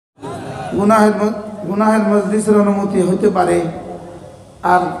গুনাহের মজলিসের অনুমতি হতে পারে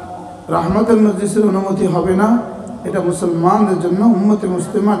আর রহমতের মজলিসের অনুমতি হবে না, এটা মুসলমানদের জন্য, উম্মতে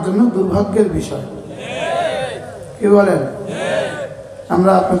মুসলিমার জন্য দুর্ভাগ্যের বিষয়। কি বলেন?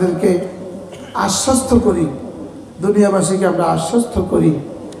 আমরা আপনাদেরকে আশ্বস্ত করি, দুনিয়াবাসীকে আমরা আশ্বস্ত করি,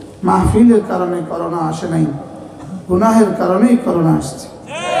 মাহফিলের কারণে করোনা আসে নাই, গুনাহের কারণেই করোনা আসছে।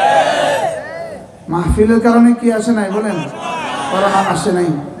 মাহফিলের কারণে কি আসে নাই বলেন? করোনা আসে নাই।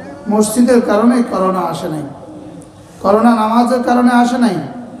 মসজিদের কারণে করোনা আসে নাই। করোনা নামাজের কারণে আসে নাই,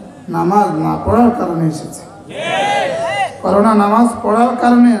 নামাজ না পড়ার কারণে এসেছে। করোনা নামাজ পড়ার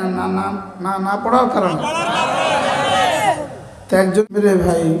কারণে না পড়ার কারণে। একজন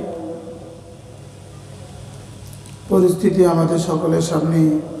ভাই, পরিস্থিতি আমাদের সকলের সামনে,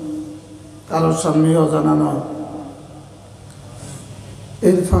 কারোর সামনে অজানা নয়।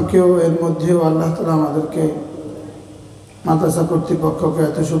 এর ফাঁকেও, এর মধ্যেও আল্লাহ তাআলা আমাদেরকে, মাদ্রাসা কর্তৃপক্ষকে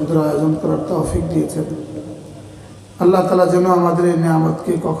এত সুন্দর আয়োজন করার তৌফিক দিয়েছেন। আল্লাহ তাআলা যেন আমাদের এই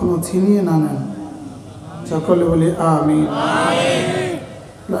নিয়ামতকে কখনো ছিনিয়ে না নেন। সকলে বলি আমিন।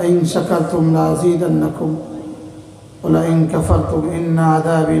 লা ইন শাকারতুম লা আযীদান্নাকুম ওয়া লা ইন কাফারতুম ইন্না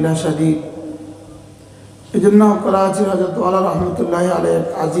আযাবি লাশাদীদ। এজন্য করাচির হযরত ওয়ালা রাহমাতুল্লাহি আলাইহি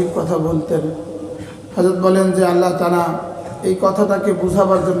আজীব কথা বলতেন। হযরত বলেন যে আল্লাহ তাআলা এই কথাটাকে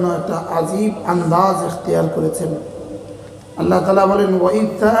বোঝাবার জন্য একটা আজীব আন্দাজ ইখতিয়ার করেছেন। আল্লাহ তাআলা বলেন ওয়া ইয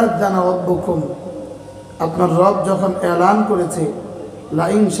তাআযানা রাব্বুকুম, আপনার রব যখন এলান করেছে লা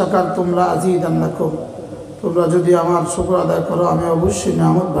ইন শাকারতুম লা আযীদান্নাকুম, তোমরা যদি আমার শুকর আদায় করো আমি অবশ্যই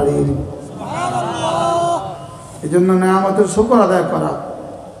নিয়ামত বাড়িয়ে দিব। এই জন্য নিয়ামতের শুকর আদায় করা,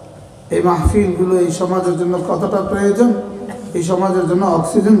 এই মাহফিলগুলো এই সমাজের জন্য কতটা প্রয়োজন, এই সমাজের জন্য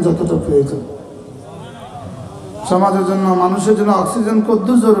অক্সিজেন যতটা প্রয়োজন। সমাজের জন্য, মানুষের জন্য অক্সিজেন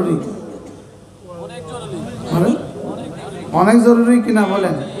কতদূর জরুরি? অনেক জরুরি কিনা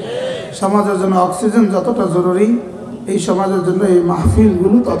বলেন? সমাজের জন্য অক্সিজেন যতটা জরুরি, এই সমাজের জন্য এই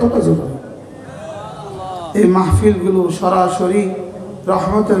মাহফিলগুলো ততটা জরুরি। এই মাহফিলগুলো সরাসরি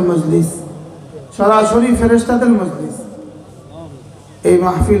রহমতের মজলিস, সরাসরি ফেরেশতাদের মজলিস। এই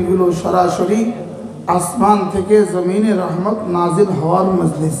মাহফিলগুলো সরাসরি আসমান থেকে জমিনে রহমত নাজিল হওয়ার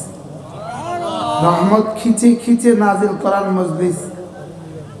মজলিস, রহমত খিচে খিচে নাজিল করার মজলিস।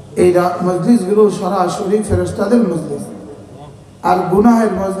 এই মজলিসগুলো সরাসরি ফেরেশতাদের মজলিস। আর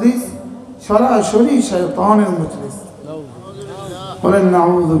গুনাহের মজলিস সরাসরি শয়তানের মজলিস। বলেন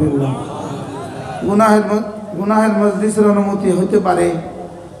নাউযু বিল্লাহ। গুনাহের মজলিসের অনুমতি হতে পারে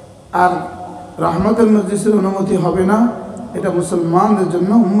আর রহমতের মজলিসের অনুমতি হবে না, এটা মুসলমানদের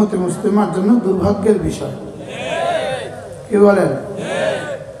জন্য, উম্মতে মুসলিমার জন্য দুর্ভাগ্যের বিষয়। কি বলেন?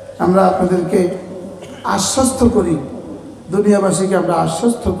 আমরা আপনাদেরকে আশ্বস্ত করি, দুনিয়াবাসীকে আমরা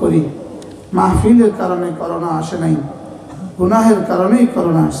আশ্বস্ত করি, মাহফিলের কারণে করোনা আসে নাই, গুনাহের কারণেই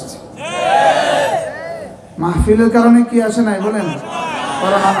করোনা আসছে। মাহফিলের কারণে কি আসে নাই বলেন?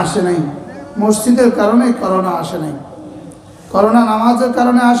 করোনা আসে নাই। মসজিদের কারণে করোনা আসে নাই। করোনা নামাজের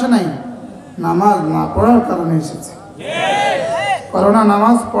কারণে আসে নাই, নামাজ না পড়ার কারণে এসেছে। করোনা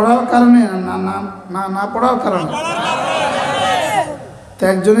নামাজ পড়ার কারণে না পড়ার কারণে। তো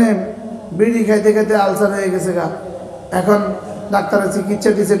একজনে বিড়ি খাইতে খাইতে আলসার হয়ে গেছে গা, এখন ডাক্তারের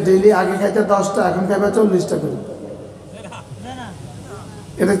চিকিৎসা দিচ্ছে ডেইলি, আগে খাইতে 10টা, এখন খাইবে 40টা করে।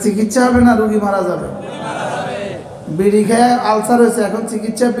 এটা চিকিৎসা হবে না রোগী মারা যাবে? বিড়ি খেয়ে আলসার হয়েছে, এখন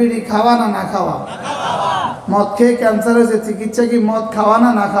চিকিৎসা বিড়ি খাওয়া না খাওয়া? মদ খেয়ে ক্যান্সার হয়েছে, চিকিৎসা কি মদ খাওয়া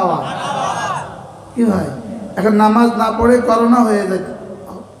না খাওয়া? কি হয়? এখন নামাজ না পড়ে করোনা হয়ে যায়,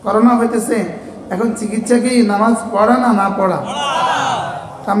 করোনা হইতেছে, এখন চিকিৎসা কি নামাজ পড়া না পড়া?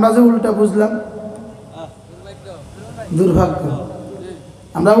 আমরা যে উল্টা বুঝলাম, দুর্ভাগ্য।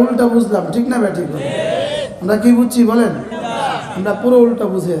 আমরা উল্টা বুঝলাম, ঠিক না ব্যাঠিক? আমরা কি বুঝছি বলেন? আমরা পুরো উল্টা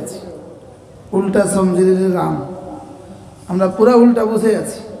বুঝে আছি। উল্টা সমজির রাম, আমরা পুরো উল্টা বুঝে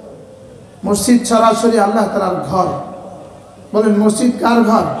আছি। মসজিদ সরাসরি আল্লাহ তাআলার ঘর। বলেন মসজিদ কার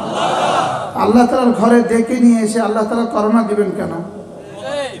ঘর? আল্লাহ তাআলার ঘরে ডেকে নিয়ে এসে আল্লাহ তাআলা করোনা দিবেন কেন?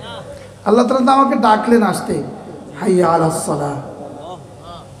 আল্লাহ তাআলা তো আমাকে ডাকলেন আসতে, হাইয়া আলাস সালাহ,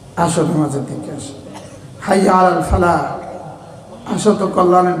 আসো নামাজের দিকে আসো, হাইয়া আলাল ফালাহ, আসো তো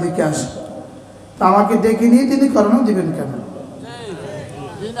কল্যাণের দিকে আসো। তা আমাকে ডেকে নিয়ে তিনি করোনা দিবেন কেন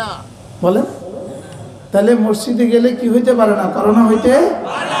বলেন? তাহলে মসজিদে গেলে কি হইতে পারে না? করোনা হইতে,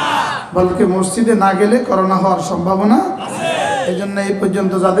 বলকে মসজিদে না গেলে করোনা হওয়ার সম্ভাবনা। এই জন্য এই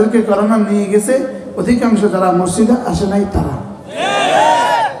পর্যন্ত যাদেরকে করোনা নিয়ে গেছে, অধিকাংশ যারা মসজিদে আসে নাই, তারা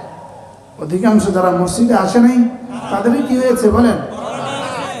অধিকাংশ যারা মসজিদে আসে নাই তাদেরই কি হয়েছে বলেন?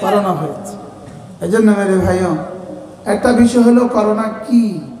 করোনা হয়েছে। এই জন্য মেরে ভাইও, একটা বিষয় হলো করোনা কি,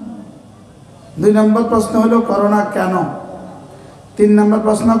 2 নম্বর প্রশ্ন হলো করোনা কেন। 3 নম্বর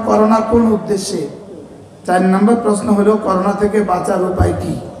প্রশ্ন, করোনা কোন উদ্দেশ্যে? 4 নম্বর প্রশ্ন হলো করোনা থেকে বাঁচার উপায়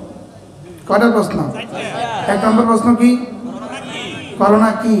কি? কয়টা প্রশ্ন? 1 নম্বর প্রশ্ন কি?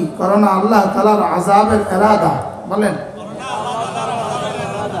 করোনা কি? করোনা আল্লাহ তাআলার আযাবের ইরাদা। বলেন,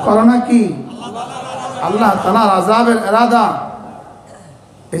 করোনা কি? আল্লাহ তাআলার আযাবের ইরাদা।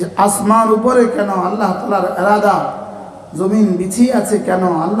 এই আসমান উপরে কেন? আল্লাহ তাআলার ইরাদা। জমিন বিছিয়ে আছে কেন?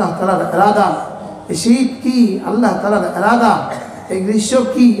 আল্লাহ তাআলার ইরাদা। এই শীত কি? আল্লাহ তাআলার ইরাদা। এই গ্রীষ্ম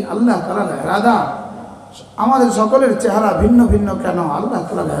কি? আল্লাহ তাআলার ইরাদা। আমাদের সকলের চেহারা ভিন্ন ভিন্ন কেন? আল্লাহ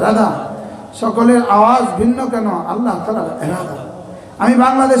তাআলার ইরাদা। সকলের আওয়াজ ভিন্ন কেন? আল্লাহ তাআলার ইরাদা। আমি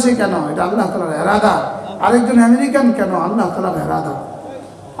বাংলাদেশে কেন? এটা আল্লাহ তাআলার ইরাদা। আরেকজন আমেরিকান কেন? আল্লাহ তাআলার ইরাদা।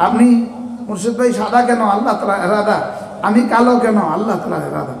 আপনি মুর্শিদ ভাই সাদা কেন? আল্লাহ তাআলার ইরাদা। আমি কালো কেন? আল্লাহ তাআলার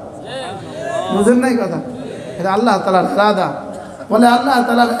ইরাদা। বুঝেন নাই কথা? এটা আল্লাহ তাআলার ইরাদা। বলে আল্লাহ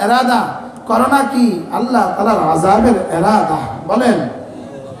তাআলার ইরাদা। করোনা কি? আল্লাহ তাআলার আযাবের ইরাদা। বলেন,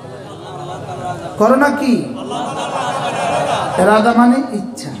 করোনা কি? ইরাদা মানে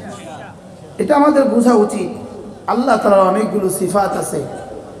ইচ্ছা। এটা আমাদের বোঝা উচিত। আল্লাহ তাআলার অনেকগুলো সিফাত আছে,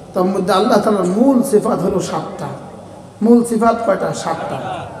 তার মধ্যে আল্লাহ তাআলার মূল সিফাত হলো 7টা। মূল সিফাত কয়টা? 7টা।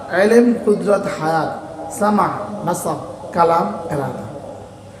 ইলম, কুদরত, হায়াত, সামা, বাসার, কালাম, ইরাদা।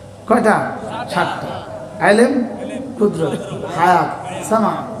 কয়টা? 7টা। ইলম, কুদরত, হায়াত,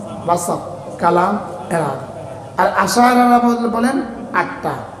 সামা, বাসার, কালাম, ইরাদা। আর আশায়রারা বলেন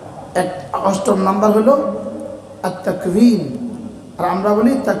 8টা। 8ম নাম্বার হলো আত-তাকওয়িন। আর আমরা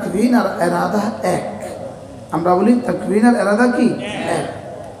বলি তাকওয়িন আর ইরাদা এক। আমরা বলি তাকওয়িন আর ইরাদা কি?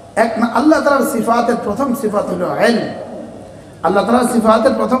 এক না। আল্লাহ তাআলার সিফাতের প্রথম সিফাত হলো ইলম। আল্লাহ তাআলার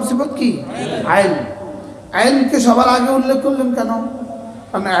সিফাতের প্রথম সিফাত কি? ইলম। ইলমকে সবার আগে উল্লেখ করলেন কেন?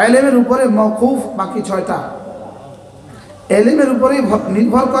 কারণ ইলমের উপরে মওকুফ বাকি 6টা। ইলমের উপরেই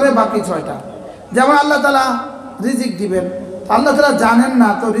নির্ভর করে বাকি 6টা। যেমন আল্লাহ তাআলা রিজিক দিবেন, আল্লাহ তাআলা জানেন না,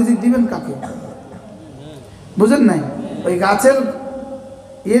 তো রিজিক দিবেন কাকে? বুঝেন নাই? ওই গাছের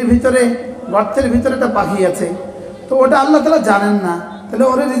এর ভিতরে, গর্তের ভিতরে একটা পাখি আছে, তো ওটা আল্লাহ তাআলা জানেন না, তাহলে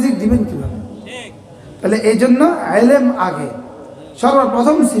ওরে রিজিক দিবেন কিভাবে? তাহলে এই জন্য ইলম আগে।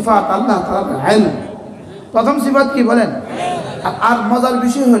 সর্বপ্রথম সিফাত আল্লাহ তাআলার ইলম। প্রথম সিফাত কি বলেন? আর মজার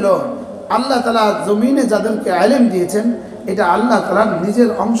বিষয় হলো আল্লাহ তাআলা জমিনে যাদেরকে ইলম দিয়েছেন, এটা আল্লাহ তাআলার নিজের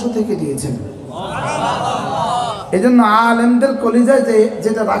অংশ থেকে দিয়েছেন। এই জন্য আলেমদের কলিজায়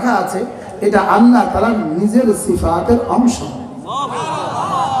যেটা রাখা আছে, এটা আল্লাহ তাআলার নিজের সিফাতের অংশ।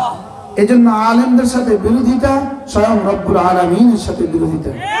 এই জন্য আলেমদের সাথে বিরোধিতা স্বয়ং রব্বুল আলামিনের সাথে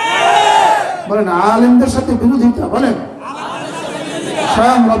বিরোধিতা। বলেন, আলেমদের সাথে বিরোধিতা। বলেন,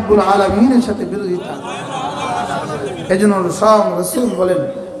 স্বয়ং রব্বুল আলামিনের সাথে বিরোধিতা। এই জন্য স্বয়ং রাসূল বলেন,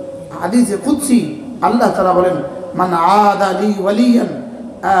 হাদিসে কুদসি আল্লাহ তাআলা বলেন, মান আদা লি ওয়ালিয়ান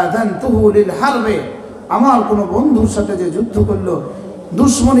আযানতুহু লিল হারবে। আমার কোনো বন্ধুর সাথে যে যুদ্ধ করলো,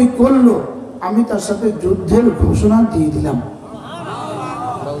 দুশমনি করলো, আমি তার সাথে যুদ্ধের ঘোষণা দিয়ে দিলাম।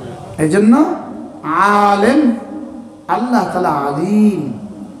 এই জন্য আলেম, আল্লাহ তাআলা আলিম।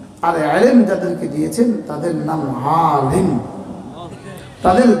 আর ইলম যাদেরকে দিয়েছেন তাদের নাম আলিম,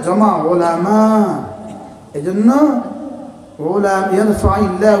 তাদের জমা উলামা। এই জন্য উলামা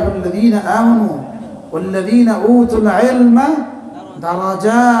ইয়ারফাইল্লাহু আল্লাযীনা আমানু ওয়াল্লাযীনা উতুল ইলমা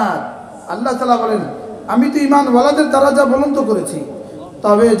দারাজাত। আল্লাহ তাআলা বলেন, আমি তো ঈমানওয়ালাদের দরজা বুলন্দ করেছি,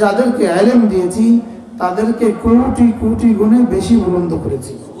 তবে যাদেরকে ইলম দিয়েছি তাদেরকে কোটি কোটি গুণে বেশি বুলন্দ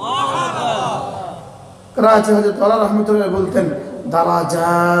করেছি। করাচি হযরত আলা রাহমাতুল্লাহ বলতেন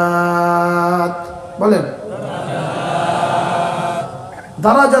দারাজাত। বলেন,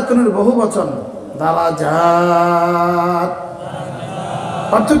 দারাজাতুনের বহু বচন দারাজাত।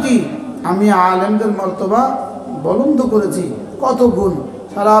 অর্থ কি? আমি আলেমদের মর্তবা বুলন্দ করেছি। কত গুণ!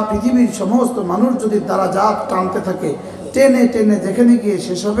 সারা পৃথিবীর সমস্ত মানুষ যদি দারাজাত টানতে থাকে, টেনে টেনে যেখানে গিয়ে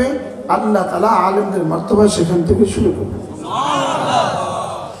শেষ হবে, আল্লাহ তাআলা আলেমদের মর্তবা সেখান থেকে শুরু করবে।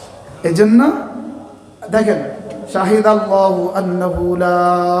 এই জন্য দেখেন, শাহিদাল্লাহু আন্নাহু লা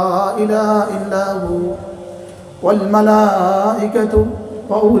ইলাহা ইল্লাহু ওয়াল মালাইকাতু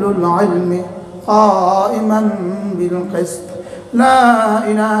ওয়া উলুল ইলমি কাইমান বিল কিসত লা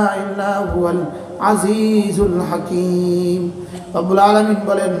ইলাহা ইল্লা হুয়াল আজিজুল হাকীম। রব্বুল আলামিন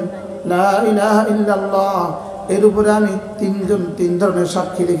বলেন, লা ইলাহা ইল্লাল্লাহ। এর উপরে আমি তিন ধরনের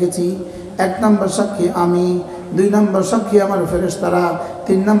সাক্ষী রেখেছি। 1 নম্বর সাক্ষী আমি, 2 নম্বর সাক্ষী আমার ফেরেশতারা,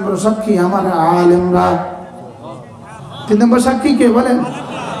 3 নম্বর সাক্ষী আমার আলেমরা। 3 নম্বর সাক্ষী কে? বলেন,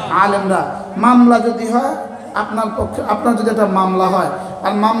 আলেমরা। মামলা যদি হয় আপনার পক্ষে, আপনার যদি একটা মামলা হয়,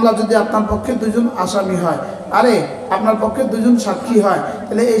 আর মামলা যদি আপনার পক্ষে 2 জন আসামি হয়, আরে আপনার পক্ষে 2 জন সাক্ষী হয়,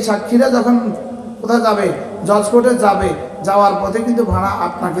 তাহলে এই সাক্ষীরা যখন কোথায় যাবে? জজ কোর্টে যাবে, যাওয়ার পথে কিন্তু ভাড়া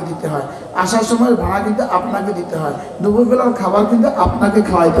আপনাকে দিতে হয়, আসার সময় ভাড়া কিন্তু আপনাকে দিতে হয়, দুপুরবেলার খাবার কিন্তু আপনাকে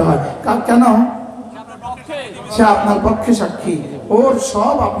খাওয়াইতে হয়। কেন? সে আপনার পক্ষে সাক্ষী, ওর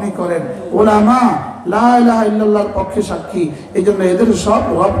সব আপনি করেন। উলামা লা ইলাহা ইল্লাল্লাহর পক্ষে সাক্ষী, এই জন্য এদের সব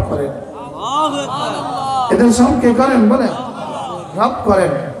রব করেন। এদের সব কে করেন বলেন? রব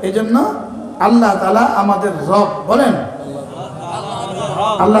করেন। এই জন্য আল্লাহ তাআলা আমাদের রব বলেন।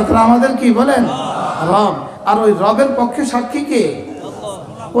 আল্লাহ তাআলা আমাদের কি বলেন? রব। আর ওই রবের পক্ষে সাক্ষী কে?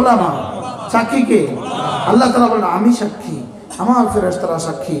 উলামা। সাক্ষী কে? আল্লাহ তাআলা বলেন আমি সাক্ষী, আমার ফেরেশতারা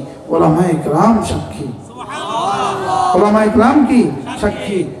সাক্ষী, উলামায়ে কিরাম সাক্ষী। উলামায়ে কিরাম কি?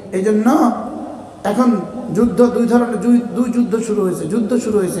 সাক্ষী। এই জন্য এখন যুদ্ধ দুই ধরনের, দুই যুদ্ধ শুরু হয়েছে। যুদ্ধ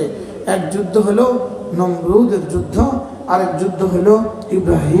শুরু হয়েছে, এক যুদ্ধ হলো নমরুদের যুদ্ধ, আরেক যুদ্ধ হলো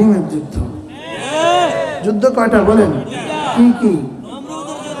ইব্রাহিমের যুদ্ধ। যুদ্ধ কয়টা বলেন? কি কি?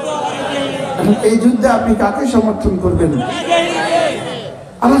 এই যুদ্ধে আপনি কাকে সমর্থন করবেন?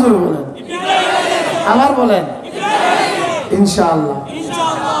 আরো জোরে বলেন, আবার বলেন। ইনশাআল্লাহ।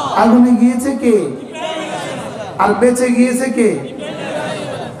 আগুনে গিয়েছে কে? আর বেঁচে গিয়েছে কে?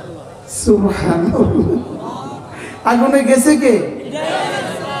 সুবহানাল্লাহ। আগুনে গেছে কে?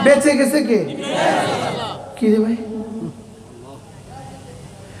 বেঁচে গেছে কে? কি রে ভাই?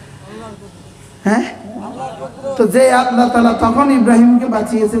 হ্যাঁ, তো যে আল্লাহ তাআলা তখন ইব্রাহিমকে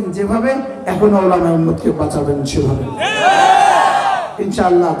বাঁচিয়েছেন যেভাবে, এখন উলামায়ে উম্মতকে বাঁচাবেন সেভাবে।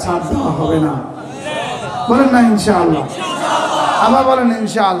 ইনশাআল্লাহ ছাড় দেওয়া হবে না। বলেন না ইনশাআল্লাহ? আবার বলেন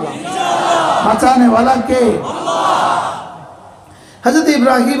ইনশাআল্লাহ। বাঁচানে ওয়ালা কে? হযরত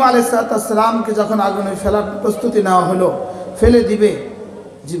ইব্রাহিম আলাইহিস সালামকে যখন আগুনে ফেলার প্রস্তুতি নেওয়া হলো, ফেলে দিবে,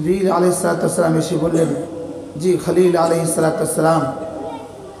 জিবরিল আলাইহিস সালাম এসে বললেন, জি খলিল আলাইহিস সালাম,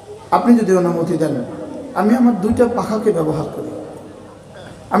 আপনি যদি অনুমতি দেন আমি আমার দুইটা পাখাকে ব্যবহার করি।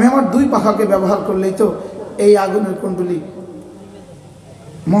 আমি আমার দুই পাখাকে ব্যবহার করলেই তো এই আগুনের কুণ্ডলী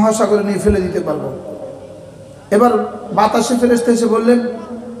মহাসাগরে নিয়ে ফেলে দিতে পারবো। এবার বাতাসে ফেরেশতা এসে বললেন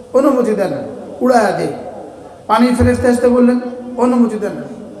অনুমতি দেন, উড়ায়া দে। পানি ফেরেশতা এসে বললেন অনুমতি দেন,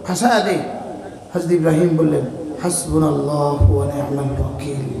 ভাসায়া দে। হযরত ইব্রাহিম বললেন হাসবুনাল্লাহু ওয়া নি'মাল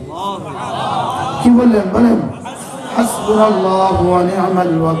ওয়াকিল। কি বললেন বলেন? হাসবুনাল্লাহু ওয়া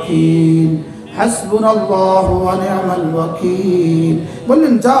নি'মাল ওয়াকিল, হাসবুনাল্লাহু ওয়া নি'মাল ওয়াকিল।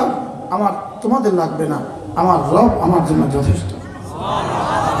 বললেন যাও, আমার তোমাদের লাগবে না, আমার রব আমার জন্য যথেষ্ট।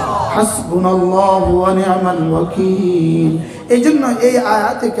 হাসবুনাল্লাহু ওয়া নি'মাল ওয়াকিল। এই জন্য এই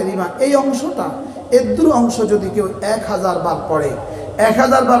আয়াতে কারিমা, এই অংশটা, এর দুটো অংশ যদি কেউ 1000 বার পড়ে,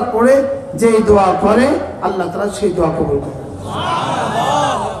 1000 বার পড়ে যেই দোয়া করে আল্লাহ তাআলা সেই দোয়া কবুল করে।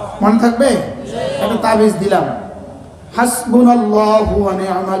 মনে থাকবে? একটা তাবিজ দিলাম, হাসবুনাল্লাহু ওয়া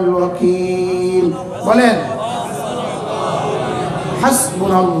নি'মাল ওয়াকিল। বলেন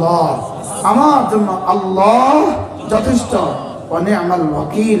হাসবুনাল্লাহ, আমার জন্য আল্লাহ যথেষ্ট, ওয়া নি'মাল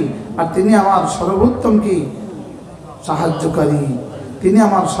ওয়াকিল, আর তিনি আমার সর্বোত্তম কি সাহায্যকারী, তিনি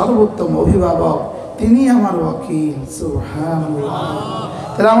আমার সর্বোত্তম অভিভাবক, তিনি আমার ওয়াকিল। সুবহানাল্লাহ।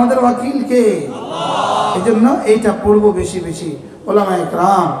 তাহলে আমাদের ওয়াকিল কে? এই জন্য এইটা পড়বো বেশি বেশি। উলামায়ে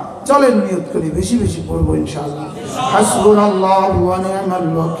কিরাম চলেন নিয়ত করি বেশি বেশি পড়বো ইনশাআল্লাহ। হাসবুনাল্লাহু ওয়া নি'মাল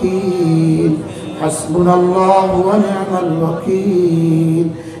ওয়াকিল, হাসবুনাল্লাহু ওয়া নি'মাল ওয়াকিল।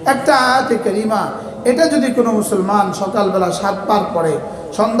 একটা আয়াতে কারিমা, এটা যদি কোনো মুসলমান সকালবেলা 7 বার পড়ে,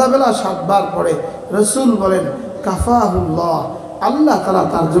 সন্ধ্যাবেলা 7 বার পড়ে, রাসূল বলেন কাফাহুল্লাহ, আল্লাহ তাআলা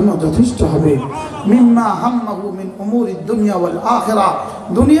তার জন্য যথেষ্ট হবে। মিম্মা হাম্মাহু মিন উমুরিদ দুনিয়া ওয়াল আখিরাহ,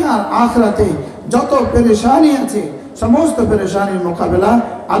 দুনিয়া আর আখিরাতে যত পেরেশানি আছে সমস্ত পেরেশানির মোকাবেলা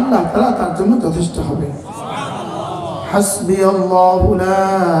আল্লাহ তাআলা তার জন্য যথেষ্ট হবে। হাসবিয়াল্লাহু লা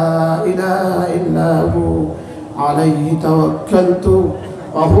ইলাহা ইল্লা হু আলাইহি তাওয়াক্কালতু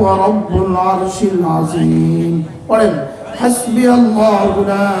ওয়া হুয়া রাব্বুল আরশিল আযীম। পড়েন হাসবিয়াল্লাহু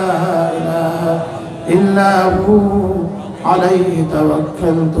লা ইলাহা ইল্লা হু আলাইহি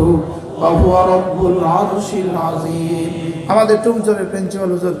তাওয়াক্কালতু ওয়া হুয়া রাব্বুল আরশিল আযীম। আমাদের টুমচরের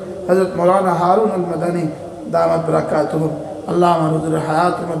প্রিন্সিপাল হুজুর হযরত মাওলানা হারুন আল মাদানী দামাত বারাকাতুহু, আল্লাহ আমার হুজুরের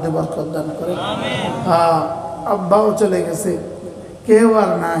হায়াতের মধ্যে বরকত দান করেন। হ্যাঁ, আব্বাও চলে গেছে, কেউ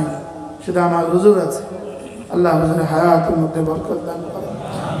আর নাই, শুধু আমার হুজুর আছে। আল্লাহ হুজুরের হায়াতের মধ্যে বরকত দান করেন।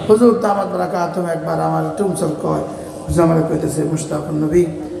 হুজুর দামাত বারাকাতুহু একবার আমার টুমচর কয়, হুজুর আমার কইতেছে মুস্তাকুন নবী,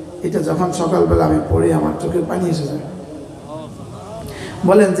 এটা যখন সকালবেলা আমি পড়ি আমার চোখের পানি এসে যায়।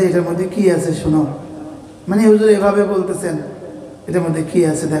 বলেন যে এটার মধ্যে কি আছে শোনো। মানে হুজুর এভাবে বলতেছেন, এটার মধ্যে কি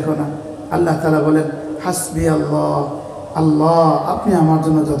আছে দেখো না। আল্লাহ তাআলা বলেন হাসবি আল্লাহ, আল্লাহ আপনি আমার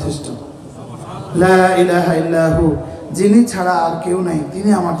জন্য যথেষ্ট। লা ইলাহা ইল্লাহু, যিনি ছাড়া আর কেউ নাই, তিনি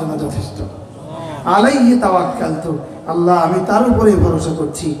আমার জন্য যথেষ্ট। আলাইহি তাওয়াক্কালতু, আল্লাহ আমি তার উপরেই ভরসা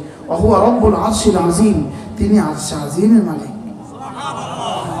করছি। ওয়া হুয়া রাব্বুল আরশিল আযীম, তিনি আরশে আজিমের মালিক।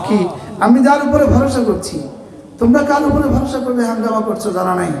 কি আমি যার উপরে ভরসা করছি, তোমরা কার উপরে ভরসা করবে হাঙ্গামা করছো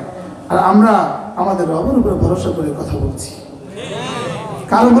জানা নাই, আর আমরা আমাদের রবের উপরে ভরসা করে কথা বলছি।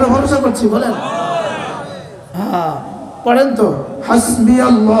 কার উপরে ভরসা করছি বলেন? হ্যাঁ পড়েন তো, হাসবি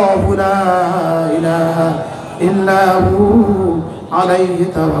আল্লাহু লা ইলাহা ইল্লা হু আলাইহি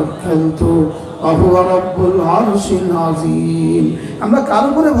তাওয়াক্কালতু ওয়া হুয়া রাব্বুল আরশিল আযীম। আমরা কার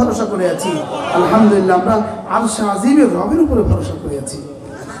উপরে ভরসা করে আছি? আলহামদুলিল্লাহ আমরা আরশে আজিমের রবের উপরে ভরসা করে আছি।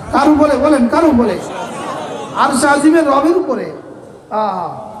 কার উপরে বলেন? কার উপরে? আরশে আজিমের রবের উপরে।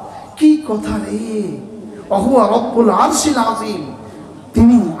 কি কথা রে! ওয়া হুয়া রাব্বুল আরশিল আযীম,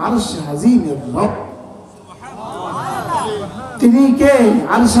 তিনি আরশে আজিমের রব। তিনি কে?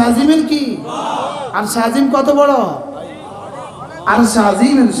 আরশে আজিমের কি? আরশে আজিম কত বড়? আরশে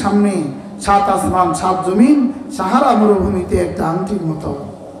আজিমের সামনে 7 আসমান 7 জমিন সাহারা মরুভূমিতে একটা আংটির মতো।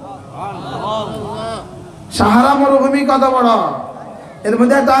 সাহারা মরুভূমি কত বড়? এর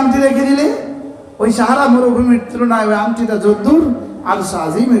মধ্যে একটা আংটি রেখে দিলে ওই সাহারা মরুভূমির তুলনায় ওই আংটিটা যদ্দূর, আরশে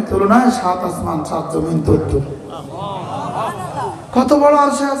আজিমের তুলনায় 7 আসমান 7 জমিন তদ্দূর। কত বড়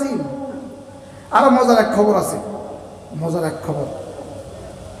আরশে আজিম! আরো মজার এক খবর আছে, মজার এক খবর।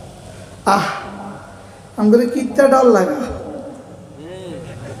 আমাদের কিত্তা ডর লাগা,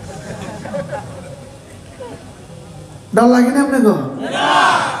 ডর লাগে না আপনাকে?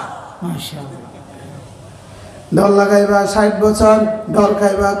 মাশাআল্লাহ। ডর লাগাইবা 60 বছর, ডর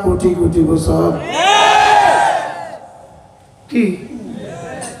খাইবা কোটি কোটি বছর। কি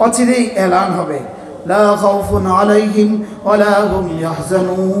অচিরেই এলান হবে, লা খাউফুন আলাইহিম ওয়ালা হুম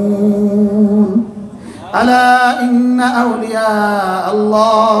ইয়াহজানুন, আলা ইন্না আউলিয়া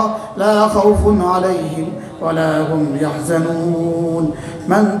আল্লাহ লা খাউফুন আলাইহিম ওয়ালা হুম ইয়াহজানুন,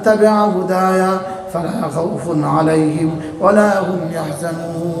 মান তাবিআ হুদায়া ফালা খাউফুন আলাইহিম ওয়ালা হুম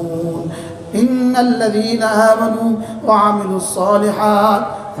ইয়াহজানুন, ইন্নাল্লাযীনা আমানু ওয়া আমিলুস সালিহাত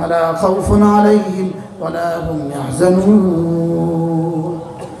ফালা খাউফুন আলাইহিম ওয়ালা হুম ইয়াহজানুন।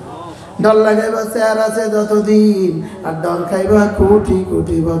 ডর লাগাইবা চেয়ার আছে যতদিন, আর ডর খাইবা কোটি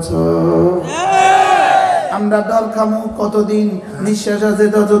কোটি বছর। আমরা ডর খামু কতদিন? নিঃশ্বাস আছে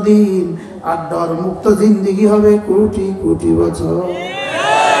ততদিন, আর ডর মুক্ত জিন্দেগি হবে কোটি কোটি বছর।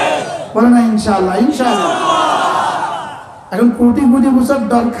 বলে না ইনশাআল্লাহ? ইনশাআল্লাহ। এখন কোটি কোটি বছর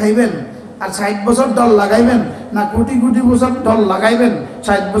ডর খাইবেন আর 60 বছর ডর লাগাইবেন, না কোটি কোটি বছর ডর লাগাইবেন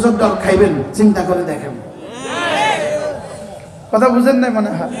 60 বছর ডর খাইবেন? চিন্তা করে দেখেন। কথা বুঝেন নাই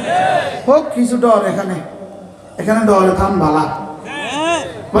মনে হয়? হোক কিছু ডর এখানে, এখানে ডরে থাম ভালা।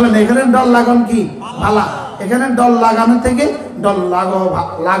 বলেন এখানে ডর লাগান কি ভালা? এখানে ডর লাগানো থেকে ডর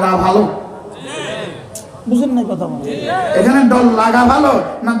লাগা ভালো। বুঝেন নাই কথা? এখানে ডর লাগা ভালো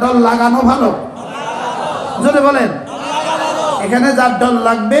না ডর লাগানো ভালো? জোরে বলেন। এখানে যার ডর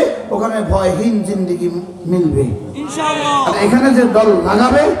লাগবে ওখানে ভয়হীন জিন্দেগি মিলবে, আর এখানে যে ডর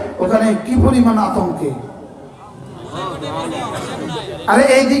লাগাবে ওখানে কি পরিমাণ আতঙ্কে। আরে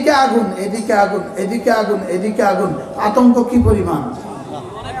এইদিকে আগুন, এদিকে আগুন, এদিকে আগুন, এদিকে আগুন, আতঙ্ক কি পরিমাণ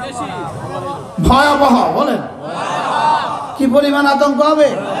ভয়াবহ! বলেন কি পরিমাণ আতঙ্ক হবে?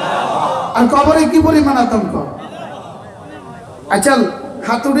 আর কবরে কি পরিমাণ আতঙ্ক! আচ্ছা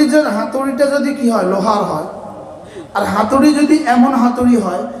হাতুড়িটা যদি কি হয়? লোহার হয়। আর হাতুড়ি যদি এমন হাতুড়ি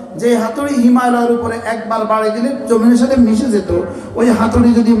হয় যে হাতুড়ি হিমালয়ের উপরে একবার বাড়ি দিলে জমিনের সাথে মিশে যেত, ওই হাতুড়ি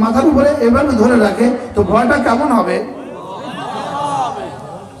যদি মাথার উপরে এভাবে ধরে রাখে তো ভয়টা কেমন হবে?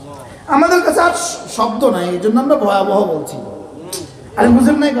 আমাদের কাছে আর শব্দ নাই, এই জন্য আমরা ভয়াবহ বলছি। আরে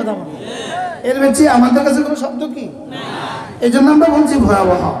বুঝেন নাই কথা? এর বেশি আমাদের কাছে কোনো শব্দ কি? এই জন্য আমরা বলছি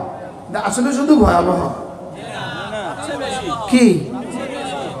ভয়াবহ। আসলে শুধু ভয়াবহ কি?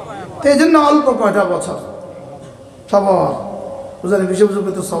 এই জন্য অল্প কয়টা বছর সবর, বুঝলেন? বেশি বুঝে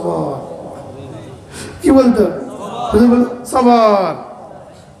পেত সবর। কি বলতো? সবর।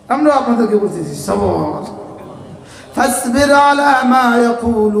 আমরা আপনাদেরকে বলতেছি সবর। ফাসবির আলা মা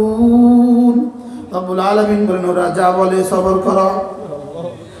ইয়াকুলুন, রব্বুল আলামিন বলেন ওরা যা বলে সবর করো।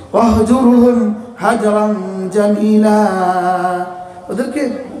 ওয়াহজুরহুম হাজরান জামিলা, ওদেরকে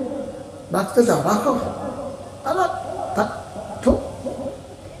রাখতে দাও, রাখো।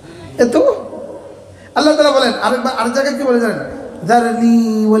 এত আল্লাহ তাআলা বলেন আরেকবার আরেক জায়গায় কি বলে জানেন? যারনি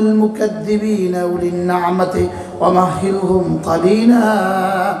ওয়াল মুকাদ্দিবিনা উলিন নি'মাতি ওয়া মাহিলহুম কালিলা,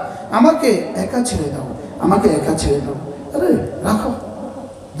 আমাকে একা ছেড়ে দাও, আমাকে একা ছেড়ে দাও। আরে রাখো।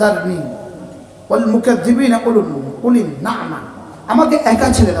 যারনি ওয়াল মুকাদ্দিবিনা উলিন নি'মা, আমাকে একা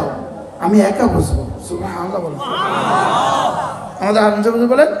ছেড়ে দাও, আমি একা বুঝবো। সুবহানাল্লাহ বলেন। আমাদের আনন্দ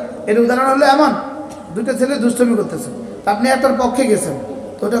বলেন এর উদাহরণ হলো এমন, দুটো ছেলে দুষ্টমি করতেছে, আপনি একটার পক্ষে গেছেন,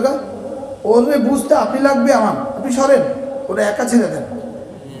 তো ওটাকে ওরে বুঝতে আপনি লাগবে, আমার আপনি সরেন, ওটা একা ছেড়ে দেন।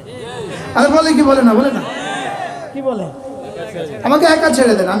 আরে বলে কি? বলে না? বলে না? কি বলে? আমাকে একা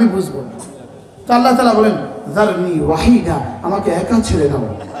ছেড়ে দেন, আমি বুঝবো। তো আল্লাহ তাআলা বলেন যারনি ওয়াহিদা, আমাকে একা ছেড়ে দাও।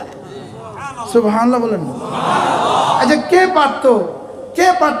 সুবহানাল্লাহ বলেন। আচ্ছা, কে পারতো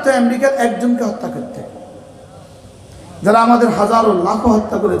আমেরিকার একজনকে হত্যা করতে, যারা আমাদের হাজারো লাখো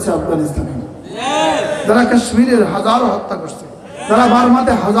হত্যা করেছে আফগানিস্তানে, যারা কাশ্মীরের হাজারো হত্যা করছে, যারা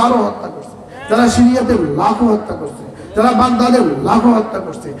বার্মাতে হাজারো হত্যা করছে, যারা সিরিয়াতে লাখো হত্যা করছে, যারা বাগদাদের লাখো হত্যা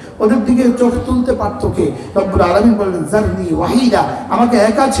করছে, ওদের দিকে চোখ তুলতে পারতো কে? রব্বুল আলামিন বললেন যারনি ওয়াহিদা, আমাকে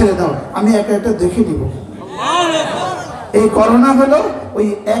একা ছেড়ে দাও, আমি একা এটা দেখে নিব। এই করোনা হলো ওই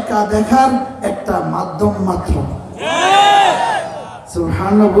একা দেখার একটা মাধ্যম মাত্র।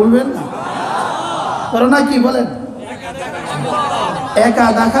 সুবহানাল্লাহ বলবেন না? করোনা কি বলেন? একা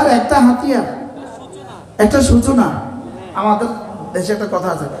দেখার একটা হাতিয়ার, একটা সূচনা। আমাদের দেশে একটা কথা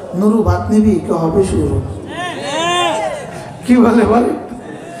আছে, নুরু ভাত নিবি কে হবে শুরু। কি বলে?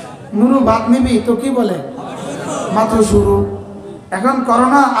 নুরু ভাত নিবি তো কি বলে? মাত্র শুরু। এখন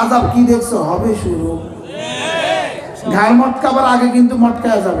করোনা আযাব কি দেখছো? হবে শুরু। ঘাড় মটকাবার আগে কিন্তু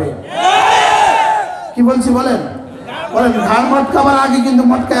মটকায়া যাবে। কি বলছি বলেন? ঘাড় মটকাবার আগে কিন্তু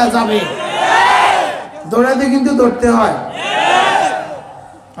মটকায়া যাবে। দৌড়াইতে কিন্তু দৌড়তে হয়।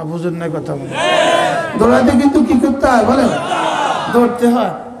 বুঝুন না কথা? দৌড়াইতে কিন্তু কি করতে হয় বলেন? দৌড়তে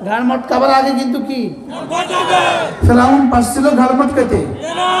হয়। ঘাড় মটকাবার আগে কিন্তু কি? ফেরাউন পারছিল ঘাড় মটকাতে?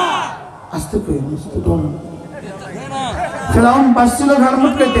 আস্তে কই, ফেরাউন পারছিল ঘাড়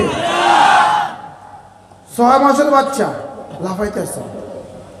মটকাতে? 6 মাসের বাচ্চা লাফাইতে আসছে,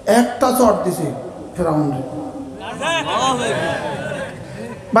 একটা চট দিছে ফেরাউন।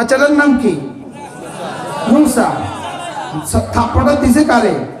 বাচ্চাটার নাম কি? মুসা। থাপ্পড়টা দিছে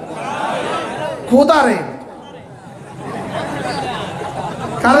কারে? খোদারে।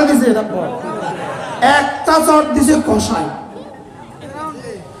 কারে দিছে থাপ্পড়? একটা চট দিছে কষাই।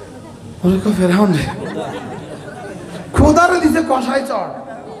 ফেরাউন খোদারে দিছে কষাই চট।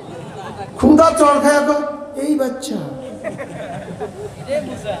 খুদা চড় খায় এই বাচ্চা,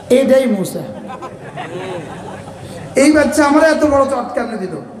 এটাই মুসা। এই বাচ্চা আমরা এত বড় চট কেন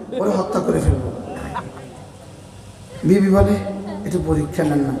দিল? ওরে হত্যা করে ফেলবো। বিবি বলে একটু পরীক্ষা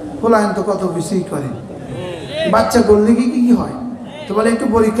নেন না। ফলায়ন তো কত কিছুই করে, বাচ্চা করলে কি কি হয়? তো বলে একটু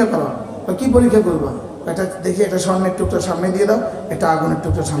পরীক্ষা করো। কি পরীক্ষা করবো? এটা দেখি, একটা স্বর্ণের টুকটা সামনে দিয়ে দাও, একটা আগুনের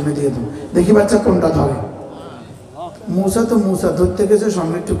টুকটা সামনে দিয়ে দাও, দেখি বাচ্চা কোনটা ধরে। মুসা তো মুসা ধরতে গেছে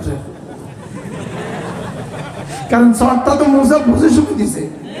স্বর্ণের টুকরা, কারণ শর্টটা তো মুসা বুঝে শুনে দিছে।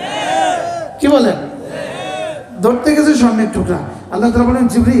 কি বলেন? ধরতে গেছে স্বর্ণের টুকরা। আল্লাহ তাআলা বলেন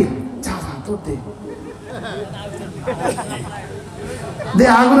জিবরিল যা যা ধরতে দে,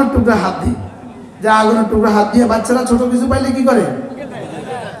 আগুনের টুকরা হাত দি। যে আগুনের টুকরা হাত দিয়ে, বাচ্চারা ছোট কিছু পাইলে কি করে?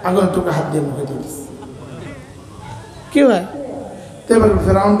 আগুনের টুকরা হাত দিয়ে মুখে দিস। কি হয়? তো এবার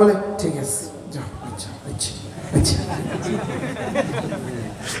ফেরাউন বলে ঠিক আছে যাও। আচ্ছা আচ্ছা আচ্ছা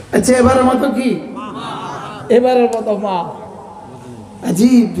আচ্ছা, এবারের মতো কি? এবারের মতো মা।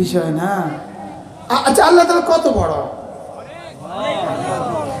 আজীব বিষয় না? আচ্ছা, আল্লাহ তাআলা কত বড়।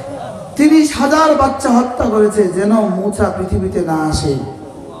 30,000 বাচ্চা হত্যা করেছে যেন মুসা পৃথিবীতে না আসে।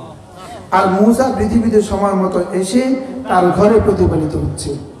 আর মুসা পৃথিবীতে সময় মতো এসে তার ঘরে প্রতিফলিত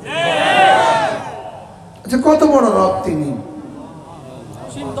হচ্ছে। আচ্ছা, কত বড় রব তিনি।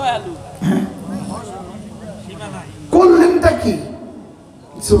 করলেনটা কি?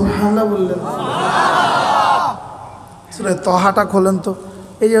 সুবহানাল্লাহ বললেন। সূরা তাহাটা খোলেন তো।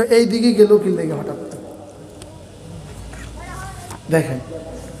 এই দিকে গেল কি লেগে হঠাৎ দেখেন।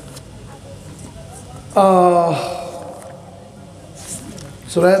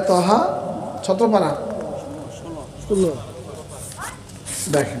 সূরা তাহা 16 পারা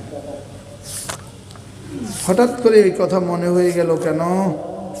দেখেন। হঠাৎ করে এই কথা মনে হয়ে গেল কেন?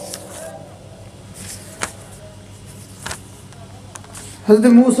 হযরত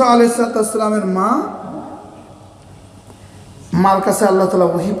মুসা আলাইহিস সালামের মার কাছে আল্লাহ তাআলা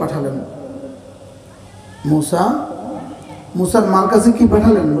ওহী পাঠালেন। মুসার মার কাছে কি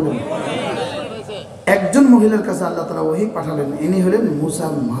পাঠালেন বলুন? একজন মহিলার কাছে আল্লাহ তাআলা ওহী পাঠালেন। ইনি হলেন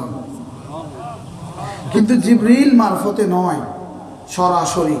মুসার মা। কিন্তু জিবরিল মারফতে নয়,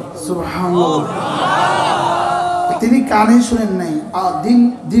 সরাসরি। সুবহানাল্লাহ। তিনি কানে শুনেন নাই,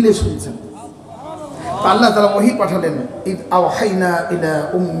 দিলে শুনছেন। আল্লাহ তাআলা ওহী পাঠালেন, ইদ আওহাইনা ইলা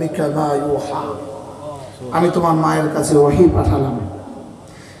উম্মিকা মা ইউহা। আমি তোমার মায়ের কাছে ওহী পাঠালাম।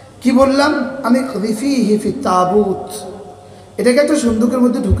 কি বললাম? আমি রিফিহি ফি তাবুত, এটাকে একটা সন্দুকের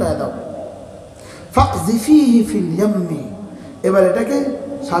মধ্যে ঢুকায় দাও। ফাকযিফিহি ফিল ইয়াম্মি, এবার এটাকে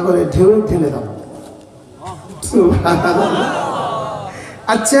সাগরে ঢেলে দাও।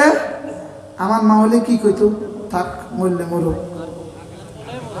 আচ্ছা, আমার মা হলে কি কইতো? থাক, মরলে মরুক,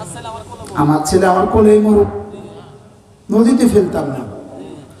 আমার ছেলে আমার কোলেই মরুক। নদীতে ফেলতাম না।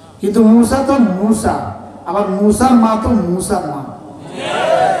 কিন্তু মূসা তো মূসা, আবার মূসার মা তো মূসার মা।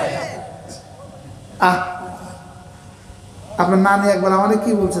 আপনার নানি একবার আমারে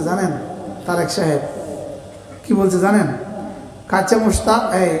কি বলছে জানেন? তারেক সাহেব কি বলছে জানেন? আচ্ছা মুশতাক,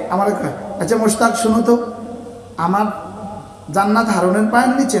 আমার আচ্ছা মুশতাক শুনো তো, আমার জান্নাত হারুনের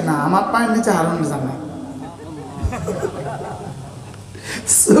পায়ের নিচে না, আমার পায়ের নিচে হারুনের জান্নাত।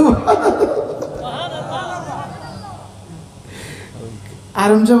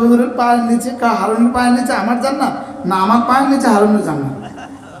 হারুন সাহেবের পায়ের নিচে, হারুনের পায়ের নিচে আমার জান্নাত না, আমার পায়ের নিচে হারুনের জান্নাত।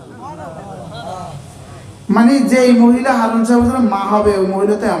 মানে যে মহিলা হারুন সাহেবের মা হবে, ওই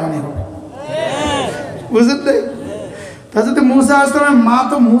মহিলাতে এমনই হবে, বুঝলেন? তাছাড়া মূসা আসলামের মা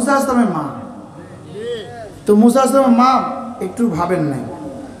তো মূসা আসলামের মা, তো মূসা আসলামের মা একটু ভাবেন নাই,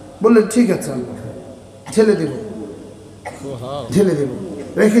 বললেন ঠিক আছে ছেলে দেব, ঢেলে দেব,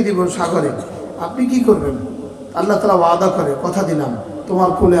 রেখে দিব সাগরে। আপনি কি করবেন? আল্লাহ তাআলা ওয়াদা করে, কথা দিলাম তোমার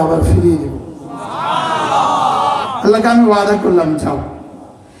কোলে আবার ফিরিয়ে দিব। আল্লাহকে আমি ওয়াদা করলাম, যাও।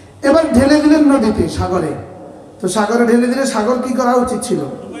 এবার ঢেলে দিলেন নদীতে, সাগরে। তো সাগরে ঢেলে দিলে সাগর কি করা উচিত ছিল?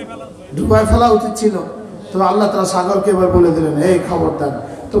 ডুবায় ফেলা উচিত ছিল। তো আল্লাহ তাআলা সাগরকে এবার বলে দিলেন, এই খবরদার,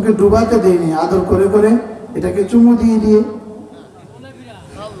 তোকে ডুবাতে দেয়নি, আদর করে করে এটাকে চুমু দিয়ে দিয়ে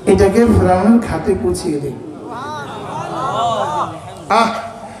এটাকে ফেরাউনের খাতে পৌঁছিয়ে দিই।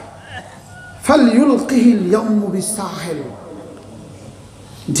 ফালইউলকিহিল ইয়াউমু বিসাহিল,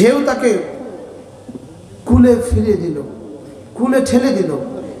 ঢেউ তাকে কুলে ফিরে দিল, কুলে ঠেলে দিল।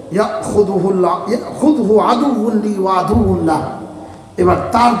 ইয়াখুযুহু আদুউন লি ওয়া আদুউন লাহ, এবার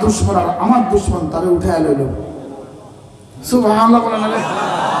তার দুশমন আর আমার দুশমন তারে উঠায় লইল। সুবহানাল্লাহ বলেন।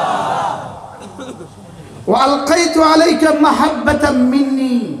 ওয়া আলকাইতু আলাইকা মাহাব্বাতাম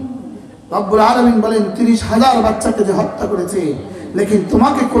মিন্নি, রব্বুল আলামিন বলেন ৩০,০০০ বাচ্চাকে যে হত্যা করেছে, লেকিন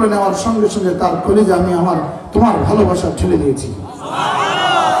তোমাকে কোলে নেওয়ার সঙ্গে সঙ্গে তার কলিজা আমি আমার তোমার ভালোবাসা ঠেলে দিয়েছি।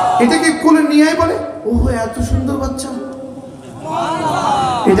 এটাকে কোলে নিয়েই বলে, ওহো এত সুন্দর বাচ্চা,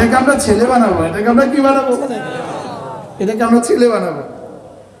 এটাকে আমরা ছেলে বানাবো। এটাকে আমরা কি বানাবো? এটাকে আমরা ছেলে বানাবো।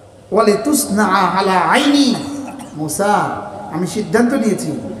 ওয়ালিতুসনা আলা আইনি, মূসা আমি সিদ্ধান্ত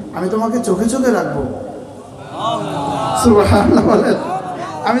নিয়েছি, আমি তোমাকে চোখে চোখে রাখবো। সুবহানাল্লাহ বলেন।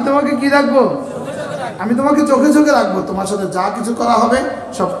 আমি তোমাকে কি রাখবো? আমি তোমাকে চোখে চোখে রাখবো। তোমার সাথে যা কিছু করা হবে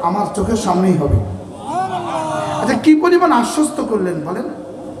সব আমার চোখের সামনেই হবে। আচ্ছা, কি পরিমাণ আশ্বস্ত করলেন বলেন।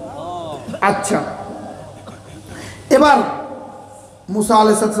 আচ্ছা, এবার মূসা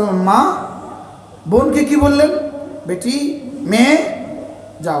আলাইহিস সালামের মা বোনকে কি বললেন? বেটি, মেয়ে,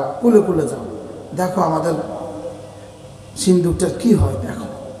 যাও কুলে কুলে যাও, দেখো আমাদের সিন্দুকটার কি হয় দেখো।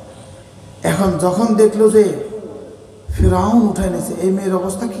 এখন যখন দেখলো যে ফিরআউন উঠায় নিয়েছে, এই মেয়ের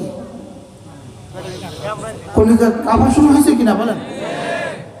অবস্থা কি? কলিজা কাঁপা শুরু হয়েছে কিনা বলেন।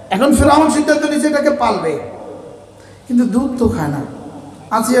 এখন ফিরআউন সিদ্ধান্ত নিয়েছে এটাকে পালবে, কিন্তু দুধ তো খায় না,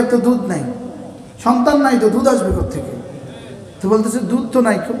 আসিয়ার তো দুধ নাই, সন্তান নাই, তো দুধ আসবে কোত্থেকে? তো বলতেছে দুধ তো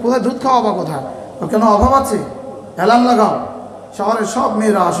নাই, কোথায় দুধ খাওয়াবা কোথায়? কেন অভাব আছে? এলান লাগাও, শহরের সব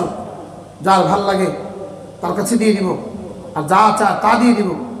মেয়েরা আসুক, যার ভাল লাগে তার কাছে দিয়ে দিব, আর যা চা তা দিয়ে দিব,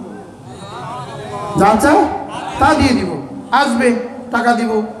 যা চা তা দিয়ে দিব, আসবে টাকা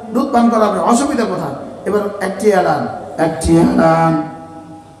দিব, দুধ পান করাবে, অসুবিধা কোথায়? এবার একটি এলান,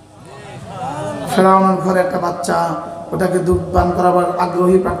 ফেরাউনের ঘরে একটা বাচ্চা, ওটাকে দুধ পান করাবার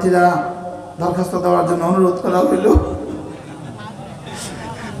আগ্রহী প্রার্থীরা দরখাস্ত দেওয়ার জন্য অনুরোধ করা হইল।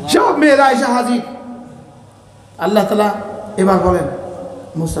 সব মেয়েরা এসে হাজির। আল্লাহ তাআলা এবার বলেন,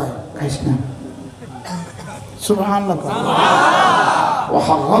 মূসা খাইস না। সুবহানাল্লাহ। ওয়া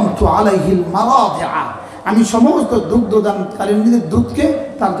হারামতু আলাইহিল মারাদিআ, আমি সমস্ত দুগ্ধদানকারীদের দুধকে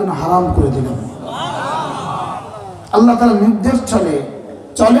তার জন্য হারাম করে দিলাম। আল্লাহ তাআলা নির্দেশ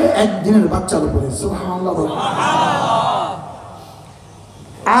চলে একদিনের বাচ্চার উপরে। সুবহানাল্লাহ।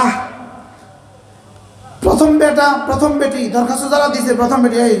 প্রথম বেটি দরখাস্ত যারা দিয়েছে, প্রথম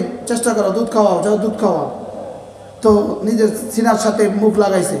বেটি এই চেষ্টা করো দুধ খাওয়াও, যাও দুধ খাওয়াও। তো নিজের সিনার সাথে মুখ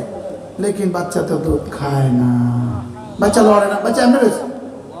লাগাইছে, লেকিন বাচ্চা তো দুধ খায় না, বাচ্চা লড়ে না, বাচ্চা এমনি রয়েছে।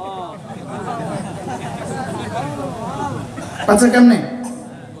 বাচ্চা কেমনে?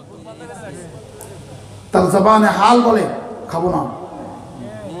 তার জবানে হাল বলে খাবো না,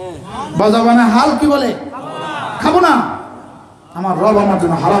 বাজাবানে হাল কি বলে? খাবো না, আমার রব আমার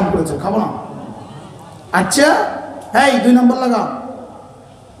জন্য হারাম করেছে, খাবো না। আচ্ছা, এই 2 নম্বর লাগাও,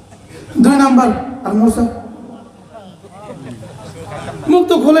 2 নম্বর। আর মূসা মুখ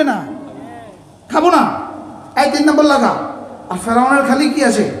তো খোলে না, খাবো না। এই 3 নম্বর লাগা। আর ফেরাউনের খালি কি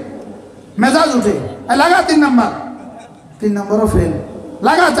আছে? মেজাজ উঠে, লাগা 3 নম্বর। 3 নম্বরও ফেল,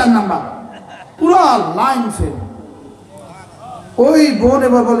 লাগা 4 নম্বর, পুরো লাইন ফেল। ওই বোন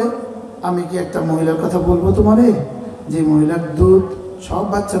এবার বলে, আমি কি একটা মহিলার কথা বলবো তোমারে যে মহিলার দুধ সব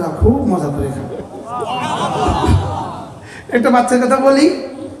বাচ্চারা খুব মজা করে খায়। একটা বাচ্চার কথা বলি,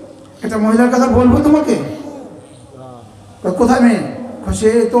 একটা মহিলার কথা বলবো তোমাকে। কোথায় মেয়ে? সে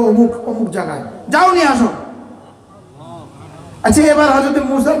তো অমুক অমুক জায়গায়, যাও নিয়ে আসো। আচ্ছা, এবার হযরত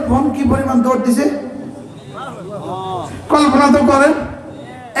মুসার ফোন কি পরিমাণ দৌড় দিছে কল্পনা তো করেন।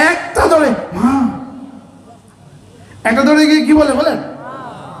 একটা দৌড়ে মা, একটা দৌড়ে গিয়ে কি বলে বলেন,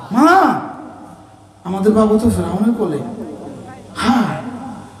 মা আমাদের বাবু তো ফেরাউনের কোলে। হ্যাঁ,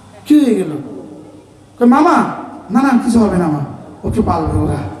 কি হয়ে গেল? মামা, না না কিছু হবে না মা, ওকে পালবে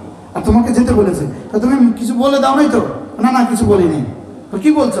ওরা, আর তোমাকে যেতে বলেছে। তুমি কিছু বলে দাও নাই তো? না না কিছু বলিনি।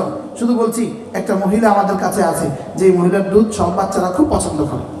 কি বলছো? শুধু বলছি একটা মহিলা আমাদের কাছে আছে, যে মহিলার দুধ সব বাচ্চারা খুব পছন্দ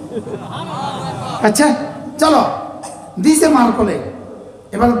করে। আচ্ছা চলো, দিছে মার কোলে।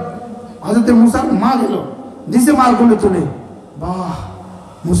 এবার হযরত মুসার মা গেল, দিছে মার কোলে তুলে। বাহ,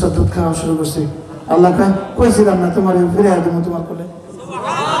 মুসা দুধ খাওয়া শুরু করছে। আল্লাহ কইছিলাম না তোমার ফিরে দেবো তোমার কোলে।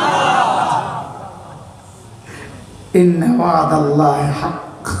 ইন্না ওয়াদাল্লাহি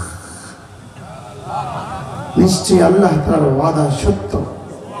হক, নিশ্চয়ই আল্লাহ তাআলার ওয়াদা সত্য।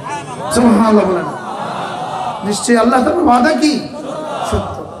 সুবহানাল্লাহ বলেন। নিশ্চয়ই আল্লাহ তাআলার ওয়াদা কি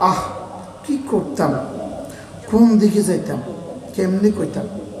সত্য। আহ, কি করতাম, কোন দিকে যাইতাম, কেমনি কইতাম।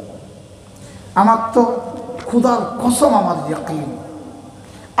 আমার তো খুদার কসম, আমার ইয়াকিন,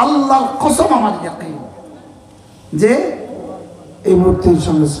 আল্লাহর কসম আমার ইয়াকিন যে এই মূর্তির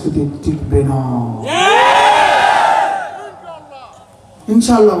সংস্কৃতি টিকবে না।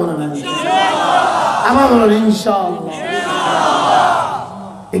 ইনশাআল্লাহ বলেন। আমার বলেন ইনশাআল্লাহ।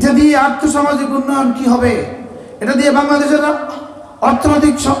 এটা দিয়ে আর্থসামাজিক উন্নয়ন কি হবে? এটা দিয়ে বাংলাদেশের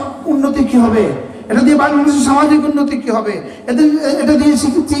অর্থনৈতিক উন্নতি কি হবে? এটা দিয়ে বাংলাদেশের সামাজিক উন্নতি কি হবে? এটা দিয়ে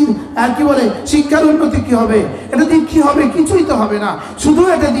আর কি বলে শিক্ষার উন্নতি কি হবে? এটা দিয়ে কি হবে? কিছুই তো হবে না। শুধু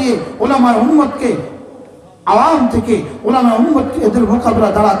এটা দিয়ে ওলামার উম্মতকে, আওয়াম থেকে ওলামা উম্মতকে এদের মোকাবিলা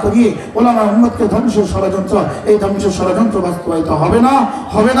দাঁড়া করিয়ে ওলামা উম্মতকে ধ্বংসের ষড়যন্ত্র, এই ধ্বংসের ষড়যন্ত্র বাস্তবায়িত হবে না,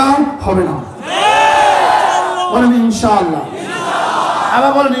 হবে না, হবে না। বলেন ইনশাআল্লাহ।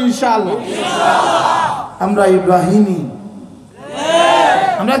 আবার বলেন ইনশাআল্লাহ। আমরা ইব্রাহিমী,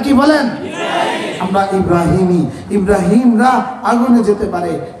 আমরা কি বলেন? আমরা ইব্রাহিমী। ইব্রাহিমরা আগুনে যেতে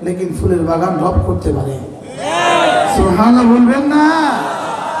পারে, লেকিন ফুলের বাগান রব করতে পারে। সুবহানাল্লাহ বলবেন না?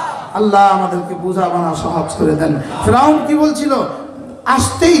 আল্লাহ আমাদেরকে বুঝা বানা সহজ করে দেন। ফিরাউন কি বলছিল?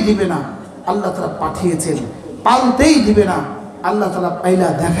 আসতেই দিবে না, আল্লাহ তাআলা পাঠিয়েছেন। পালতেই দিবে না, আল্লাহ তাআলা পাইলা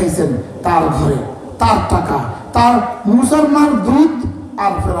দেখাইছেন তার ঘরে, তার টাকা, তার মুসলমান দুধ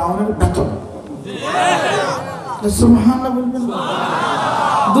আর ফিরাউনের বেতন। সুবহানাল্লাহ বলবেন।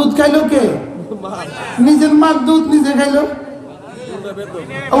 দুধ খাইলো কে? নিজের মার দুধ নিজে খাইলো,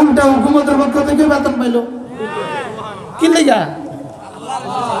 উল্টা হুকুমতের পক্ষ থেকে বেতন পাইলো। কি লেগা?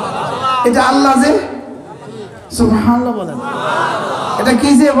 এটা আল্লাহ যে। সুবহানাল্লাহ বলেন। এটা কি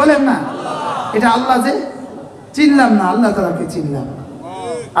যে বলেন না? এটা আল্লাহ যে। চিনলাম না, আল্লাহ তাআলাকে চিনলাম।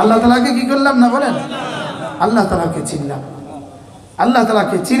 আল্লাহ তাআলাকে কি করলাম না বলেন? আল্লাহ তাআলাকে চিনলাম। আল্লাহ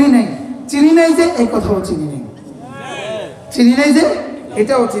তাআলাকে চিনি নেই। চিনি নেই যে এই কথাও চিনি নেই, চিনি নেই যে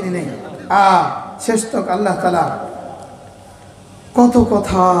এটাও চিনি নেই। শেষ তক আল্লাহ তাআলা কত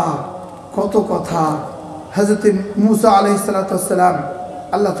কথা, কত কথা। হযরত মুসা আলাইহিস সালাতু ওয়াস সালাম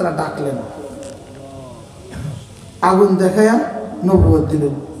আল্লাহ তাআলা ডাকলেন, আগুন দেখায়া নবুয়ত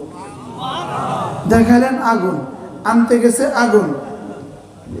দিলেন। দেখালেন আগুন, আনতে গেছে আগুন,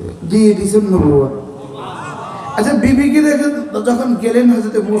 দিয়ে দিয়েছেন নবুয়ত। আচ্ছা, বিবিকে রেখে যখন গেলেন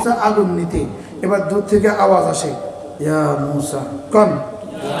হযরত মুসা আগুন নিতে, এবার দূর থেকে আওয়াজ আসে, ইয়া মুসা, কোন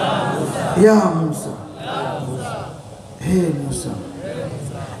ইয়া মুসা, হে মুসা।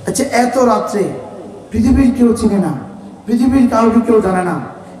 আচ্ছা, এত রাত্রে পৃথিবীর কেউ চিনে না, পৃথিবীর কাউকে কেউ জানে না,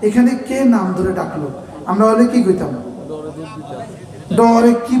 এখানে কে নাম ধরে ডাকলো? আমরা হলে কি কইতাম?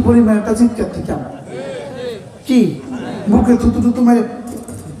 ডরে কি পরিমাণ একটা চিৎকার দিতাম। কি বুকে থুতু থুতু মারে,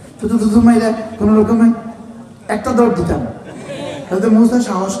 থুতু থুতু মাইরে কোন রকমে একটা দৌড় দিতাম। তাহলে মুসা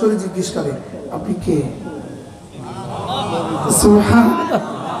সাহস করে জিজ্ঞেস করে, আপনি কে? সুবহানাল্লাহ,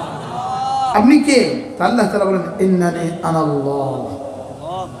 আপনি কে? আল্লাহ তাআলা বলেন, ইন্নানি আনাল্লাহ।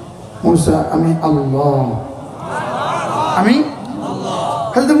 মুসা, আমি আল্লাহ, আমি আল্লাহ।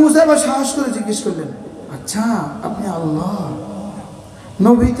 হযরত মুসা আবার সাহস করে জিজ্ঞেস করলেন, আচ্ছা আপনি আল্লাহ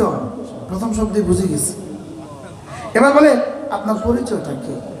নবী? তো প্রথম শব্দে বুঝে গেছে। এবার বলে, আপনার পরিচয়টা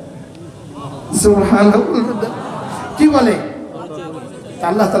কি? সুবহানাল্লাহ, কি বলে?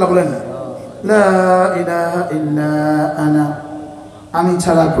 আল্লাহ তাআলা বলেন, লা ইলাহা ইল্লা আনা, আমি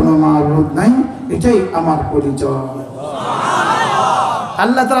ছাড়া কোনো মাবুদ নাই, এটাই আমার পরিচয়।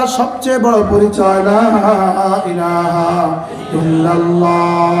 আল্লাহ তাআলার সবচেয়ে বড় পরিচয়, লা ইলাহা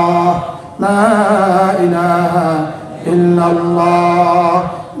ইল্লাল্লাহ, লা ইলাহা ইল্লাল্লাহ,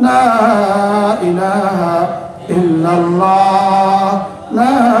 লা ইলাহা ইল্লাল্লাহ,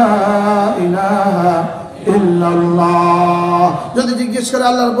 লা ইলাহা ইল্লাল্লাহ। যদি জিজ্ঞেস করে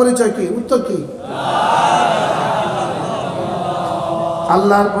আল্লাহর পরিচয় কি, উত্তর কি?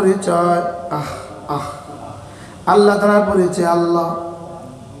 আল্লাহর পরিচয় আল্লাহ তাআলার পরিচয় আল্লাহ।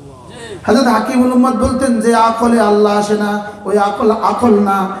 হযরত হাকিমুল উম্মত বলতেন যে আকলে আল্লাহ আসে না ওই আকল আকল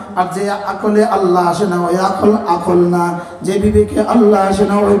না, আর যে আকলে আল্লাহ আসে না ওই আকল আকল না, যে বিবেকে আল্লাহ আসে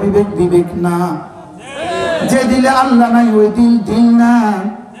না ওই বিবেক বিবেক না, যে দিলে আল্লাহ নাই ওই দিল দিল না।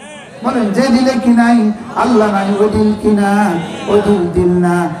 বলেন, যে দিলে কি নাই আল্লাহ নাই ওই দিল কি না, ওই দিল দিল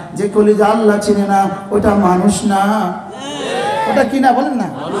না। যে কলিজা আল্লাহ চিনে না ওটা মানুষ না, ওটা কি না বলেন না,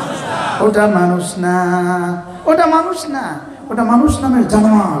 ওটা মানুষ না, ওটা মানুষ না, ওটা মানুষ নামের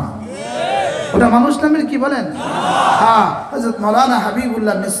জানোয়ার, ওটা মানুষ নামের কি বলেন। হ্যাঁ, হযরত মাওলানা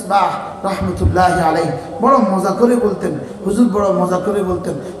হাবিবুল্লাহ মিসবাহ রাহমাতুল্লাহি আলাইহি বড় মজা করে বলতেন, হুজুর বড় মজা করে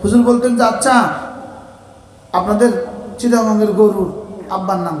বলতেন। হুজুর বলতেন যে আচ্ছা আপনাদের চিটাগাঙ্গের গরুর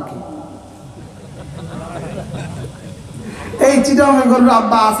আব্বার নাম কি? এই চিটাগাঙ্গের গরুর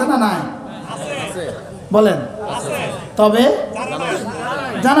আব্বা আছে না নাই? বলেন, তবে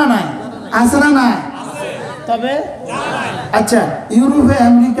জানা নাই, আছে না নাই? তবে আচ্ছা, ইউরোপে,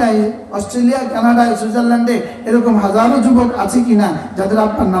 আমেরিকায়, অস্ট্রেলিয়া, কানাডায়, সুইজারল্যান্ডে এরকম হাজারো যুবক আছে কিনা যাদের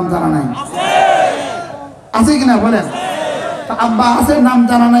আব্বার নাম জানা নাই? আছে কিনা বলেন? আব্বা আছে, নাম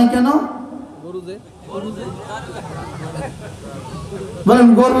জানা নাই কেন? বলেন,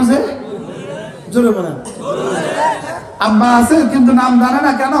 গরু যে, জোরে বলেন। আব্বা আছে কিন্তু নাম জানে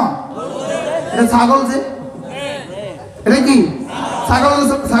না কেন? এটা ছাগল যে, এটা কি ছাগল?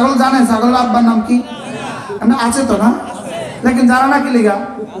 ছাগল জানে ছাগলের আব্বার নাম কি? আছে তো না, লেকিন জানা না কি লিগা?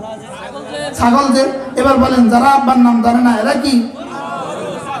 ছাগল যে। এবার বলেন, যারা আব্বার নাম জানে না এরা কি?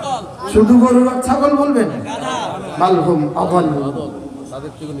 শুধু গরু আর ছাগল বলবেন? বালহুম আদাল,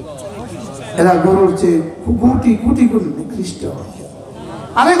 এরা গরুর চেয়ে কোটি কোটি গুণ নিকৃষ্ট।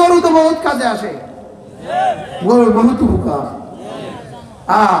 আরে গরু তো বহুত কাজে আসে, গরুর বহুত উপকার।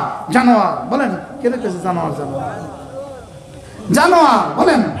 জানোয়ার বলেন, কে দেখেছে জানোয়ার? জানোয়ার জানোয়ার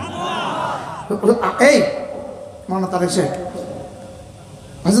বলেন। এই মৌলানা তারেক শেখ,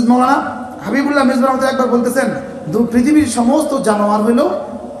 হযরত মাওলানা হাবিবুল্লাহ মিসবাহ একবার বলতেছেন, পৃথিবীর সমস্ত জানোয়ার হইল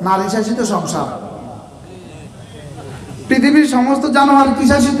নারী শাসিত সংসার। পৃথিবীর সমস্ত জানোয়ার কি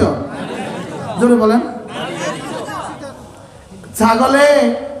শাসিত? জোরে বলেন। ছাগলে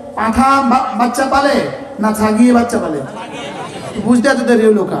পাঠা বাচ্চা পালে না ছাগিয়ে বাচ্চা পালে? বুঝতে এত দেরি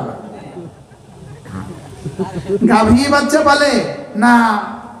হলো কা? গাভী বাচ্চা পালে না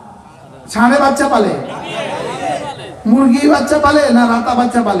ষাঁড়ে বাচ্চা পালে? মুরগি বাচ্চা পালে না রাতা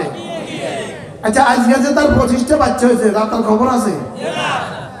বাচ্চা পালে? আচ্ছা, আজকে যে তার 25টা বাচ্চা হয়েছে, রাতার খবর আছে?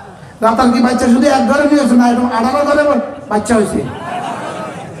 রাতার কি বাচ্চা শুধু এক ঘরে নিয়েছে না এরকম 18 ঘরে বাচ্চা হয়েছে?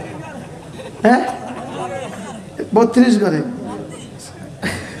 হ্যাঁ, 32 ঘরে,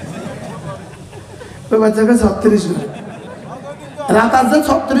 ওই বাচ্চাকে 36 ঘরে। রাতার যে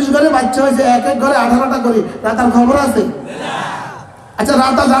 36 ঘরে বাচ্চা হয়েছে, এক এক ঘরে 18টা করে, রাতার খবর আছে? আচ্ছা,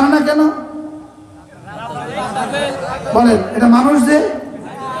 রাতা জানে না কেন বলেন? এটা মানুষ যে,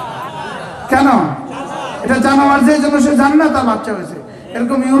 কেন? এটা জানোয়ার যে, জন্য সে জানে না তার বাচ্চা হয়েছে।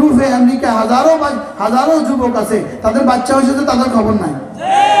 এরকম ইউরোপে, আমেরিকা হাজারো যুবক আছে, তাদের বাচ্চা হয়েছে, তাদের খবর নাই।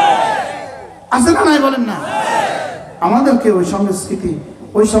 আছে না নাই বলেন না? আমাদেরকে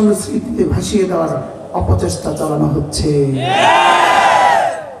ওই সংস্কৃতিতে ভাসিয়ে দেওয়ার অপচেষ্টা চালানো হচ্ছে।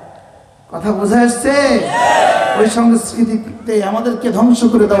 কথা বোঝা আসছে? ওই সংস্কৃতিতে আমাদেরকে ধ্বংস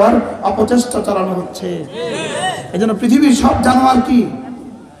করে দেওয়ার অপচেষ্টা চালানো হচ্ছে। এই জন্য পৃথিবীর সব জানোয়ার কি?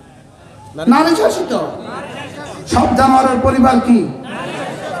 নারী শাসিত। সব জানোয়ারের পরিবার কি?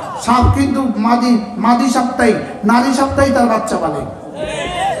 সাপ কিন্তু মাদি সাপটাই, নারী সাপটাই তার বাচ্চা পালে।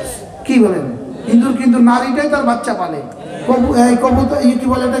 কি বলেন? ইঁদুর কিন্তু নারীটাই তার বাচ্চা পালে। কবুতর কি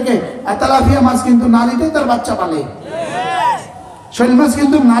বলে এটাকে, তেলাপিয়া মাছ কিন্তু নারীটাই তার বাচ্চা পালে। শৈল মাছ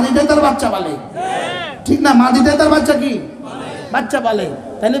কিন্তু নারীটাই তার বাচ্চা পালে, ঠিক না? মাদিটাই তার বাচ্চা কি বাচ্চা পালে।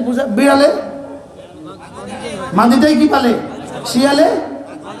 তাহলে বিড়ালে মাদিটাই কি পালে? শিয়ালে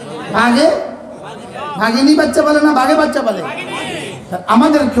ভাগিনী বাচ্চা পালে না বাঘে বাচ্চা পালে?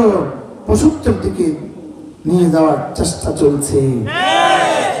 আমাদেরকেও পশুত্বের দিকে নিয়ে যাওয়ার চেষ্টা চলছে।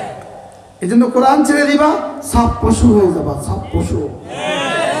 এই জন্য কোরআন ছেড়ে দিবা, সব পশু হয়ে যাবা। সব পশু,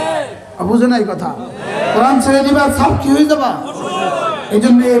 বুঝে নাই কথা? কোরআন ছেড়ে দিবা, সব কি হয়ে যাবা? এই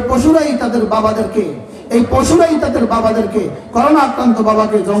জন্য এই পশুরাই তাদের বাবাদেরকে করোনা আক্রান্ত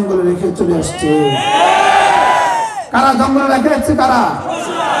বাবাকে জঙ্গলে রেখে চলে আসছে। কারা জঙ্গলে রেখে আসছে? কারা?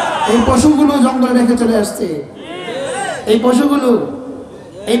 এই পশুগুলো জঙ্গলে রেখে চলে আসছে।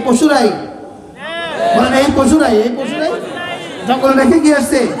 এই পশুরাই বলেন এই পশুরাই জঙ্গলে রেখে গিয়ে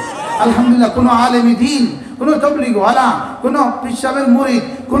আসছে। আলহামদুলিল্লাহ, কোনো আলেমী দ্বীন, কোনো তবলিগওয়ালা, কোনো পিসাবের মুরিদ,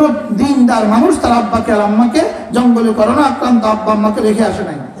 কোনো দ্বীনদার মানুষ তার আব্বাকে আর আম্মাকে জঙ্গলে করোনা আক্রান্ত আব্বা আম্মাকে রেখে আসে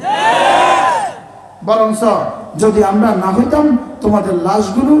নাই। বরঞ্চ যদি আমরা না হইতাম তোমাদের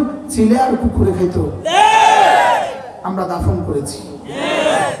লাশগুলো চিলে আর কুকুরে খাইত, আমরা দাফন করেছি।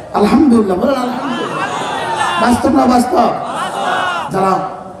 আলহামদুলিল্লাহ, বলেন আলহামদুলিল্লাহ। বাস্তব না বাস্তব? যারা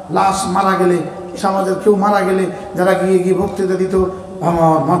লাশ মারা গেলে, সমাজের কেউ মারা গেলে যারা গিয়ে বক্তৃতা দিত,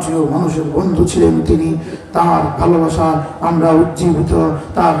 আমার মাটিও মানুষের বন্ধু ছিলেন তিনি, তার ভালোবাসা আমরা উজ্জীবিত,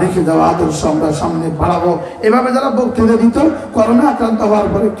 তার রেখে যাওয়া আদর্শ আমরা সামনে বাড়াবো, এভাবে যারা বক্তৃতা দিত, করোনা আক্রান্ত হওয়ার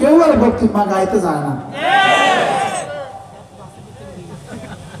পরে কেউ আর বক্তৃতা গাইতে যায় না।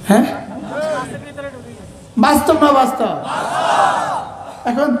 হ্যাঁ, বাস্তব না বাস্তব?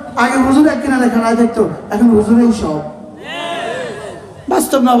 এখন আগে হুজুর এক কিনা লেখা না দেখতো, এখন হুজুরেই সব।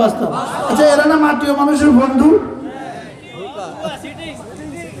 বাস্তব না বাস্তব? আচ্ছা, এরা না মাটিও মানুষের বন্ধু?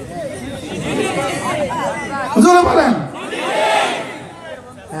 বলেন।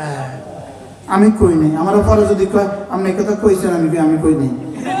 হ্যাঁ, আমি কই নাই, আমার পরে যদি কয় আপনি কথা কইছেন, আমি কই নাই।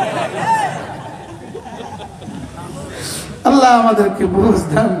 আল্লাহ আমাদেরকে বুঝ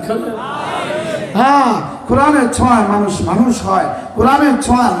দান করেন। হ্যাঁ, কোরআনের ছোঁয়ায় মানুষ হয়, কোরআনের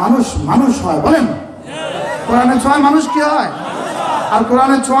ছোঁয়ায় মানুষ হয়। বলেন, কোরআনের ছোঁয়ায় মানুষ কি হয়? আর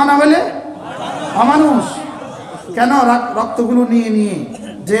কোরআনের ছোঁয়া না হলে অমানুষ। কেন? রক্তগুলো নিয়ে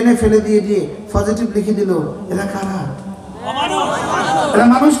ড্রেনে ফেলে দিয়ে পজিটিভ লিখে দিল, এরা কারা? এরা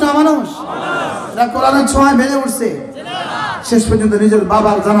মানুষ না অমানুষ? এরা কোরআনের ছোঁয়ায় বেড়ে উঠছে, শেষ পর্যন্ত নিজের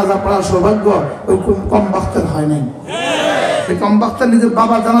বাবার জানাজা পড়ার সৌভাগ্য ওই কম বক্তের হয় নাই। এই কম বক্তের নিজের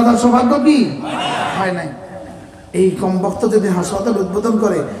বাবার জানাজার সৌভাগ্য কি হয় নাই? এই কম বক্ত যদি হাসপাতাল উদ্বোধন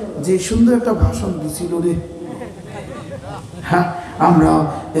করে, যে সুন্দর একটা ভাষণ দিছিল রে। হ্যাঁ, আমরা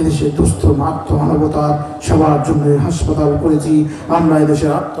এদেশে দুস্থ আত্মমানবতার সবার জন্য হাসপাতাল করেছি, আমরা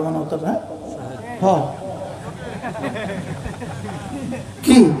এদেশের আত্মমানবতার হ্যাঁ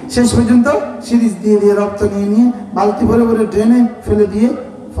কি শেষ পর্যন্ত সিরিজ দিয়ে রক্ত নিয়ে বালতি ভরে ড্রেনে ফেলে দিয়ে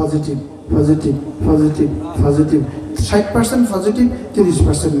পজিটিভ 60% পজিটিভ,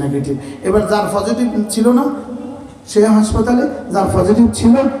 30% নেগেটিভ। এবার যার পজিটিভ ছিল না সে হাসপাতালে, যার পজিটিভ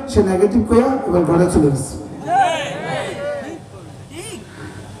ছিল সে নেগেটিভ কইয়া এবার ঘরে চলে গেছে।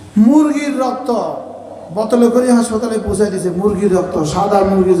 মুরগির রক্ত বোতলে করে হাসপাতালে পৌঁছাই দিয়েছে। মুরগির রক্ত, সাদা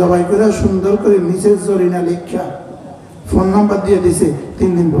মুরগি জবাই করে সুন্দর করে মিসেস জরিনা লেখা ফোন নাম্বার দিয়ে দিছে,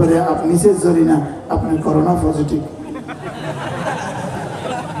 3 দিন পরে মিসেস জরিনা আপনি করোনা পজিটিভ।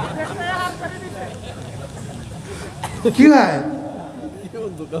 কি হয়?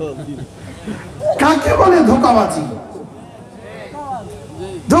 কাকে বলে ধোঁকাবাজি?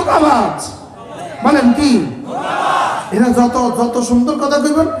 ধোঁকাবাজ বলেন কি? এরা যত সুন্দর কথা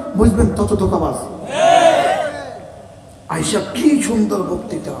কইবেন বুঝবেন তত ধোঁকাবাজ। আইসা কি সুন্দর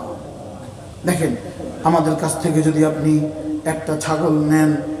বক্তৃতা। দেখেন, আমাদের কাছ থেকে যদি আপনি একটা ছাগল নেন,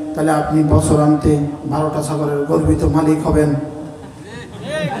 তাহলে আপনি বছর আনতে 12টা ছাগলের গর্বিত মালিক হবেন।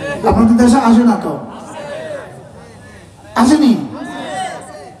 আপনাদের দেশে আসে না তো? আসেনি?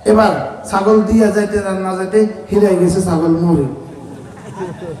 এবার ছাগল দিয়া যাইতে না যাইতে হিরাই গেছে ছাগল মরে।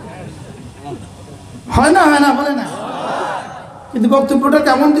 হয় না বলে না? কিন্তু বক্তব্যটা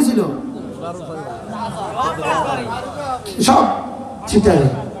কেমন দিছিল? সব ছিটাই।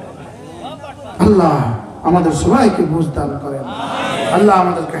 আল্লাহ আমাদের সবাইকে বুঝ দান করেন, আল্লাহ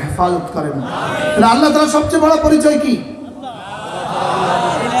আমাদেরকে হেফাজত করেন। আল্লাহ তাআলার সবচেয়ে বড় পরিচয় কি?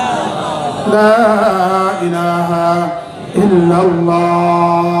 লা ইলাহা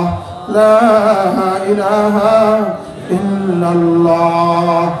ইল্লাল্লাহ, লা ইলাহা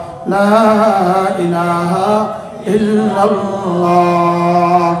ইল্লাল্লাহ, লা ইলাহা ইল্লাল্লাহ।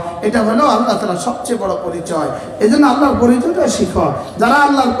 এটা হলো আল্লাহ তাআলার সবচেয়ে বড় পরিচয়। এজন্য আল্লাহর পরিচয়টা শিখো। যারা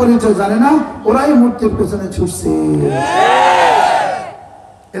আল্লাহর পরিচয় জানে না, ওরাই মূর্তির পেছনে ছুটছে।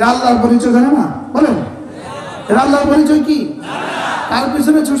 এরা আল্লাহর পরিচয় জানে না? বলেন, এরা আল্লাহর পরিচয় কি? কার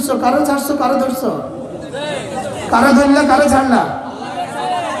পিছনে ছুটছো? কারো ছাড়ছো? কারো ধরছো? কারো ধরলা? কারো ছাড়লা?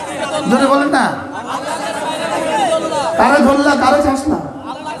 জোরে বলেন না। কারো ধরলা? কারো ছাড়লা?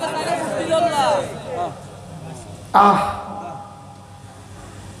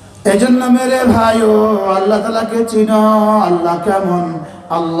 এজন্য মেরে ভাইও আল্লাহ তাআলাকে চিনো। আল্লাহ কেমন?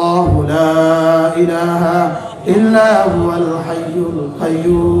 আল্লাহু লা ইলাহা ইল্লা হুয়াল হাইয়ুল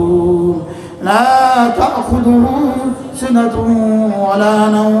কাইয়্যুম, লা তাখুযুহু সিনাতুন ওয়া লা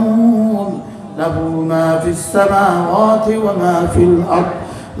নাওম, লাহু মা ফিস সামাওয়াতি ওয়া মা ফিল আরদ,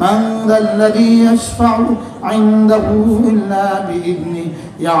 من ذا الذي يشفع عنده إلا بإذنه،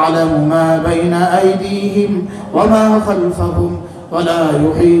 يعلم ما بين أيديهم وما خلفهم ولا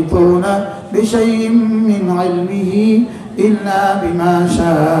يحيطون بشيء من علمه إلا بما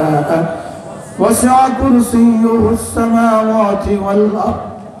شاء وسع كرسيه السماوات والأرض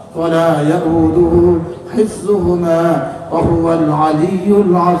ولا يؤوده حفظهما وهو العلي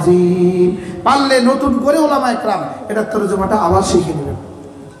العظيم পারলে নতুন করে উলামায়ে কেরাম এটা তরজমাটা আবার শিখে নেবেন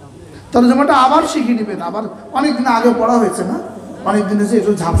তরজমাটা আবার শিখে নেবেন আবার অনেক দিন আগে পড়া হয়েছে না অনেক দিন এসে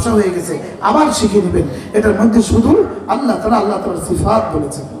একটু ঝাপসা হয়ে গেছে আবার শিখে নেবেন এটার মধ্যে শুধু আল্লাহ তাআলার সিফাত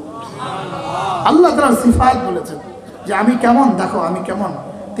বলেছেন আল্লাহ তাআলার সিফাত বলেছেন যে আমি কেমন দেখো আমি কেমন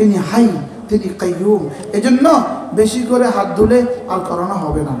তিনি হাই তিনি কাইয়ুম এজন্য বেশি করে হাত ধুলে আর করোনা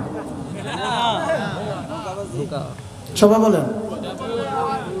হবে না সবাই বলেন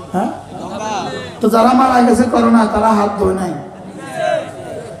হ্যাঁ তো যারা মারা গেছে করোনা তারা হাত ধোয় নাই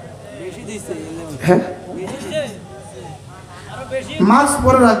হ্যাঁ মাস্ক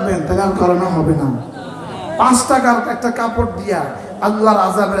পরে রাখবেন তাহলে আর করোনা হবে না 5 টাকার একটা কাপড় দিয়া আল্লাহর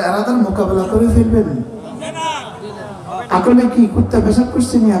আযাবের এরাদার মোকাবেলা করে ফেলবেন আকলে কি কুত্তা পেশাব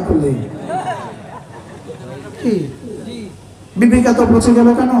করছে নি আকলে কি বিবেকা তো পচে গেল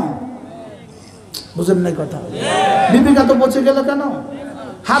কেন বুঝেন না কথা বিবেকা তো পচে গেল কেন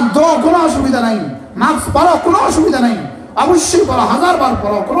হাত ধো কোনো অসুবিধা নাই মাস্ক পরো কোনো অসুবিধা নাই অবশ্যই পরো 1000 বার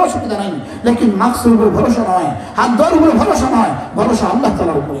পরো কোনো অসুবিধা নাই লেকিন মাস্কের উপর ভরসা নয় হাত ধোয়ার উপর ভরসা নয় ভরসা আল্লাহ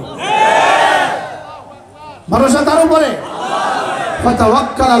তাআলার উপরে ভরসা তার উপরে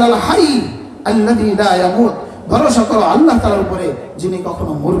ফাতাওয়াক্কাল আলাল হাই আল্লাযী লা ইয়ামুত ভরসা করো আল্লাহ তাআলার উপরে যিনি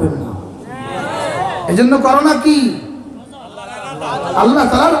কখনো মরবেন না এজন্য করোনা কি আল্লাহ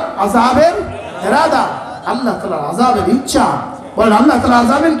তাআলার আযাবের ইরাদা আল্লাহ তাআলার আযাবের ইচ্ছা বলেন আল্লাহ তাআলার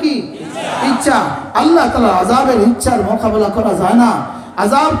আযাবের কি ইচ্ছা আল্লাহ তাআলার আযাবের ইচ্ছার মোকাবেলা করা যায় না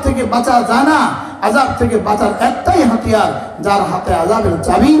আযাব থেকে বাঁচা যায় না আযাব থেকে বাঁচার একটাই হাতিয়ার যার হাতে আযাবের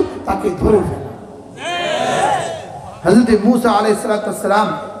চাবি তাকে ধরে ফেলা হযরত মূসা আলাইহিস সালাম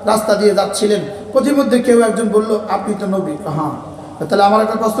রাস্তা দিয়ে যাচ্ছিলেন প্রতিমধ্যে কেউ একজন বলল আপনি তো নবী হ্যাঁ তাহলে আমার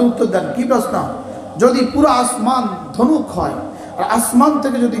একটা প্রশ্নের উত্তর দেন কি প্রশ্ন যদি পুরো আসমান ধনুক হয় আর আসমান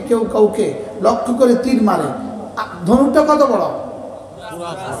থেকে যদি কেউ কাউকে লক্ষ্য করে তীর মারে ধনুকটা কত বড়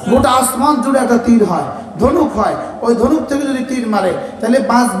গোটা আসমান জুড়ে একটা তীর হয় ধনুক হয় ওই ধনুক থেকে যদি তীর মারে তাহলে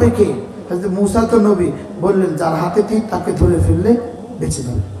বাঁচবে কে হযরত মূসা তো নবী বললেন যার হাতে তীর তাকে ধরে ফেললে বেঁচে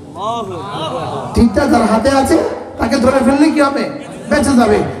যাবে তীরটা যার হাতে আছে তাকে ধরে ফেললে কি হবে বেঁচে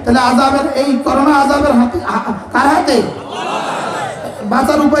যাবে তাহলে আযাবের এই করোনা আযাবের হাতে কার হাতে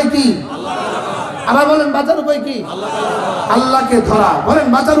বাঁচার উপায় কি আবার বলেন বাঁচার উপায় কি আল্লাহকে ধরা বলেন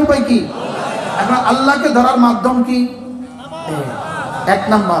বাঁচার উপায় কি এখন আল্লাহকে ধরার মাধ্যম কি এক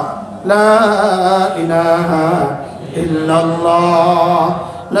নাম্বার লা ইলাহা ইল্লাল্লাহ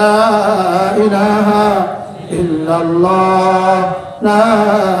লা ইলাহা ইল্লাল্লাহ লা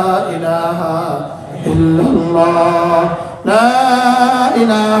ইলাহা ইল্লাল্লাহ লা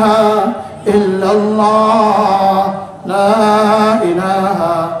ইলাহা ইল্লাল্লাহ লা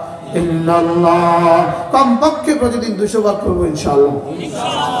ইলাহা ইল্লাল্লাহ কমপক্ষে প্রতিদিন 200 বার করব ইনশাআল্লাহ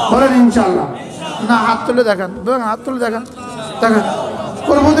বলেন ইনশাআল্লাহ না হাত তুলে দেখান হাত তুলে দেখান দেখেন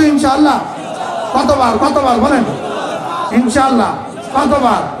করবো তো ইনশাআল্লাহ কতবার বলেন ইনশাআল্লাহ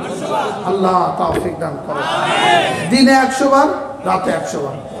কতবার আল্লাহ তৌফিক দান করেন দিনে 100 বার রাতে 100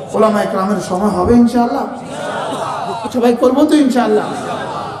 বার উলামায়ে কেরামের সময় হবে ইনশাআল্লাহ সবাই করবো তো ইনশাআল্লাহ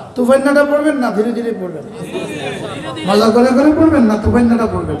তুফাইনাটা পড়বেন না ধীরে ধীরে পড়বেন মজা করে করে পড়বেন না তুফাইনাটা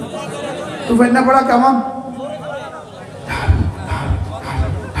পড়বেন তুফাইনা পড়া কেমন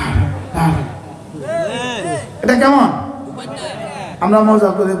এটা কেমন আমরা মজা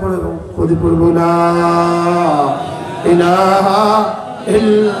করে পড়ব লা ইলাহা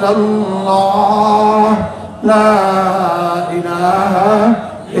ইল্লাল্লাহ লা ইলাহা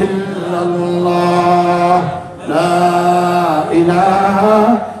ইল্লাল্লাহ লা ইলাহা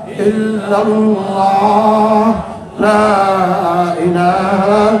ইল্লাল্লাহ লা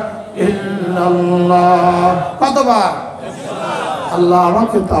ইলাহা ইল্লাল্লাহ কতবার আল্লাহ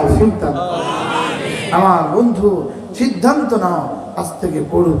আমাকে তৌফিক দান আমার বন্ধু সিদ্ধান্ত নাও আজ থেকে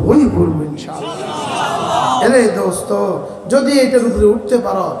পড়বই ইনশাআল্লাহ এরে দোস্ত যদি এটার উপরে উঠতে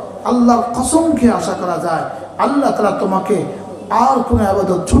পারো আল্লাহর কসম খেয়ে আশা করা যায় আল্লাহ তাআলা তোমাকে আর কোনো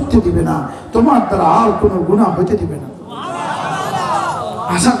ইবাদত ছুটতে দিবে না তোমার দ্বারা আর কোনো গুনাহ হতে দিবে না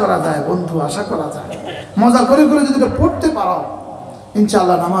আশা করা যায় বন্ধু আশা করা যায় মজা করে করে যদি পড়তে পারো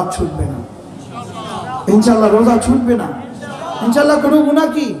ইনশাআল্লাহ নামাজ ছুটবে না ইনশাআল্লাহ রোজা ছুটবে না ইনশাআল্লাহ কোনো গুনাহ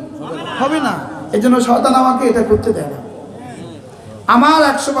কি হবে না এজন্য শয়তান আমাকে এটা করতে দেয় না আমার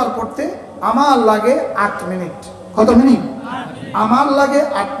 100 বার পড়তে আমার লাগে 8 মিনিট কত মিনিট আমার লাগে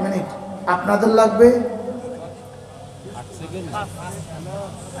 8 মিনিট আপনাদের লাগবে 8 সেকেন্ড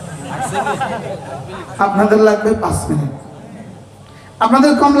আপনাদের লাগবে 5 মিনিট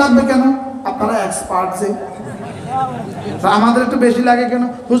আপনাদের কম লাগবে কেন? আপনারা এক্সপার্ট যে। আমাদের একটু বেশি লাগে কেন?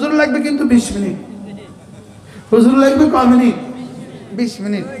 হুজুর লাগবে কিন্তু 20 মিনিট, হুজুর লাগবে কয় মিনিট? 20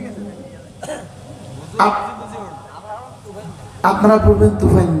 মিনিট। আপনারা পড়বেন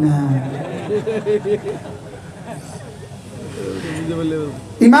তুফাইন না।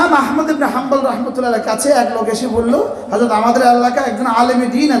 ইমাম আহমদ ইবনে হাম্বল রাহমাতুল্লাহ কাছে এক লোক এসে বলল, হযরত আমাদের এলাকায় একজন আলেমে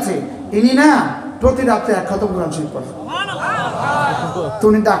দ্বীন আছে, ইনি না প্রতি রাতে 1 খতম কোরআন শরীফ পড়েন। তো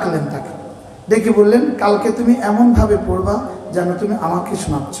উনি ডাকলেন তাকে, ডেকে বললেন, কালকে তুমি এমন ভাবে পড়বা যেন তুমি আমাকে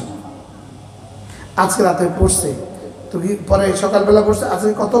শোনাচ্ছ। আজকে রাতে পড়ছে, তুমি পরে সকালবেলা পড়ছে,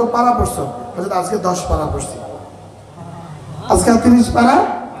 আজকে কত পারা পড়ছো? হযরত আজকে 10 পারা পড়ছি। আজকে 30 পারা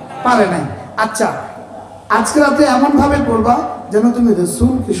পারে নাই। আচ্ছা, আজকে রাতে এমন ভাবে পড়বা যেন তুমি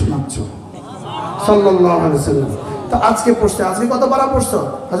রাসূলকে শোনাচ্ছ সাল্লাল্লাহু আলাইহি ওয়াসাল্লাম। তো আজকে পড়ছে, আজকে কত পারা পড়ছো?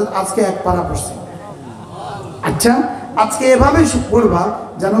 হযরত আজকে 1 পারা পড়ছি। আচ্ছা, আজকে এভাবে পড়বা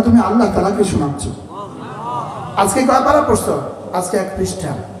যেন তুমি আল্লাহ তাআলাকে শোনাচ্ছ। আজকে কয় পারা পড়ছো? আজকে 1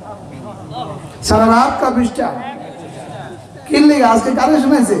 পৃষ্ঠা। সারা রাত কা পৃষ্ঠা কিনলে আজকে কারে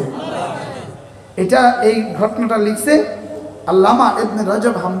শোনাইছে? এটা এই ঘটনাটা লিখছে আল্লামা ইবনে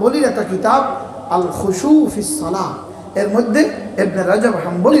রাজব হাম্বলির একটা কিতাব আল খুশু ফিস সালাহ, এর মধ্যে ইবনে রাজব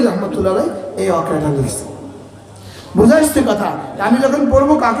হাম্বলি রাহমাতুল্লাহ আলাইহি এই ওয়াকিয়াটা লিখছে। বুঝাইছে কথা? আমি যখন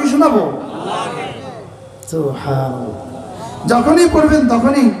পড়বো কাকে শোনাবো? আল্লাহকে। সুবহানাল্লাহ। যখনই পড়বেন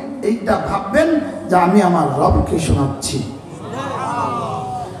তখনই এইটা ভাববেন যে আমি আমার রবকে শোনাচ্ছি।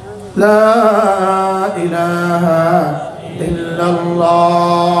 লা ইলাহা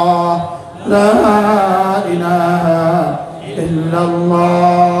ইল্লাল্লাহ, লা ইলাহা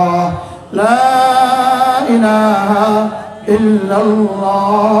ইল্লাল্লাহ, লা ইলাহা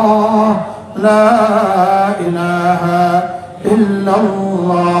ইল্লাল্লাহ, লা ইলাহা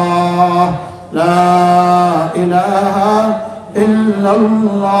ইল্লাল্লাহ, লা ইলাহা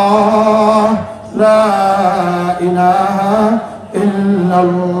ইল্লাল্লাহ, লা ইলাহা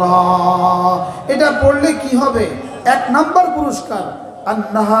ইল্লাল্লাহ। এটা পড়লে কি হবে? 1 নাম্বার পুরস্কার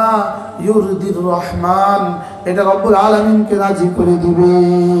আন্নাহা ইউরদির রহমান, এটা রব্বুল আলামিনকে রাজি করে দিবে।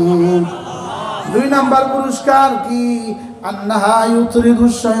 2 নাম্বার পুরস্কার কি? আন্নাহা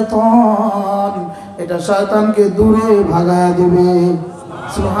ইউতরিদুশ শাইতান, এটা শয়তানকে দূরে ভাগায় দিবে।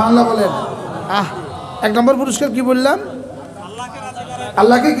 সুবহানাল্লাহ বলেন। 1 নম্বর পুরস্কার কি বললাম?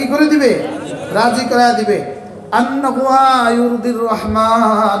 আল্লাহকে কি করে দিবে? রাজি করে দিবে। আন্নাহু ইউরদির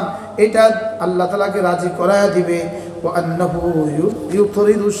রহমান, এটা আল্লাহ তাআলাকে রাজি করায় দিবে। ওয়া আন্নাহু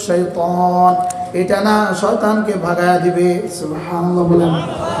ইউতরিদুশ শাইতান, এটা না শয়তানকে ভাগায় দিবে। সুবহানাল্লাহ বলেন।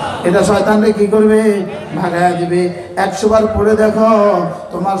 এটা শয়তানকে কি করবে? ভাগায় দিবে। 100 বার পড়ে দেখো,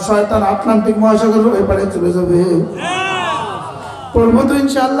 তোমার শয়তান আটলান্টিক মহাসাগরের ওই পারে চলে যাবে। পড়বো তো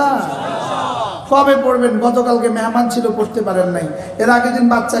ইনশাআল্লাহ। কবে পড়বেন? গতকালকে মেহমান ছিল, পড়তে পারেন নাই। এর আগের দিন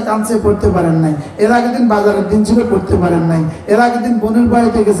বাচ্চা কাঁদছে, পড়তে পারেন নাই। এর আগের দিন বাজারের দিন ছিল, পড়তে পারেন নাই। এর আগের দিন বোনের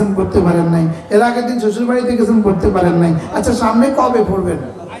বাড়িতে গেছেন, পড়তে পারেন নাই। এর আগের দিন শ্বশুর বাড়িতে গেছেন, পড়তে পারেন নাই। আচ্ছা, সামনে কবে পড়বেন?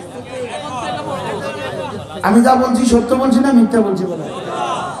 আমি যা বলছি সত্য বলছি না মিথ্যা বলছি বলে?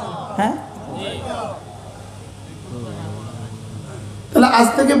 হ্যাঁ, তাহলে আজ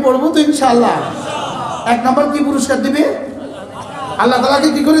থেকে পড়বো তো ইনশাআল্লাহ। 1 নম্বর কি পুরস্কার দিবে? আল্লাহ তাআলাকে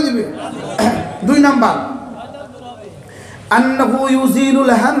কি করে দিবে? 2 নাম্বার আন্নাহু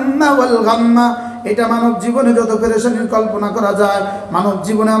ইউজিলুল হাম্মা ওয়াল গাম্মা, এটা মানব জীবনে যত পেরেশানির কল্পনা করা যায়, মানব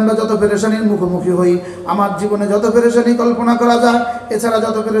জীবনে আমরা যত পেরেশানির মুখোমুখি হই, আমার জীবনে যত পেরেশানি কল্পনা করা যায়, এছাড়া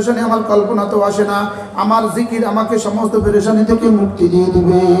যত পেরেশানি আমার কল্পনাতেও আসে না, আমার জিকির আমাকে সমস্ত পেরেশানি থেকে মুক্তি দিয়ে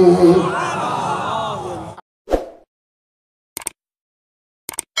দিবে।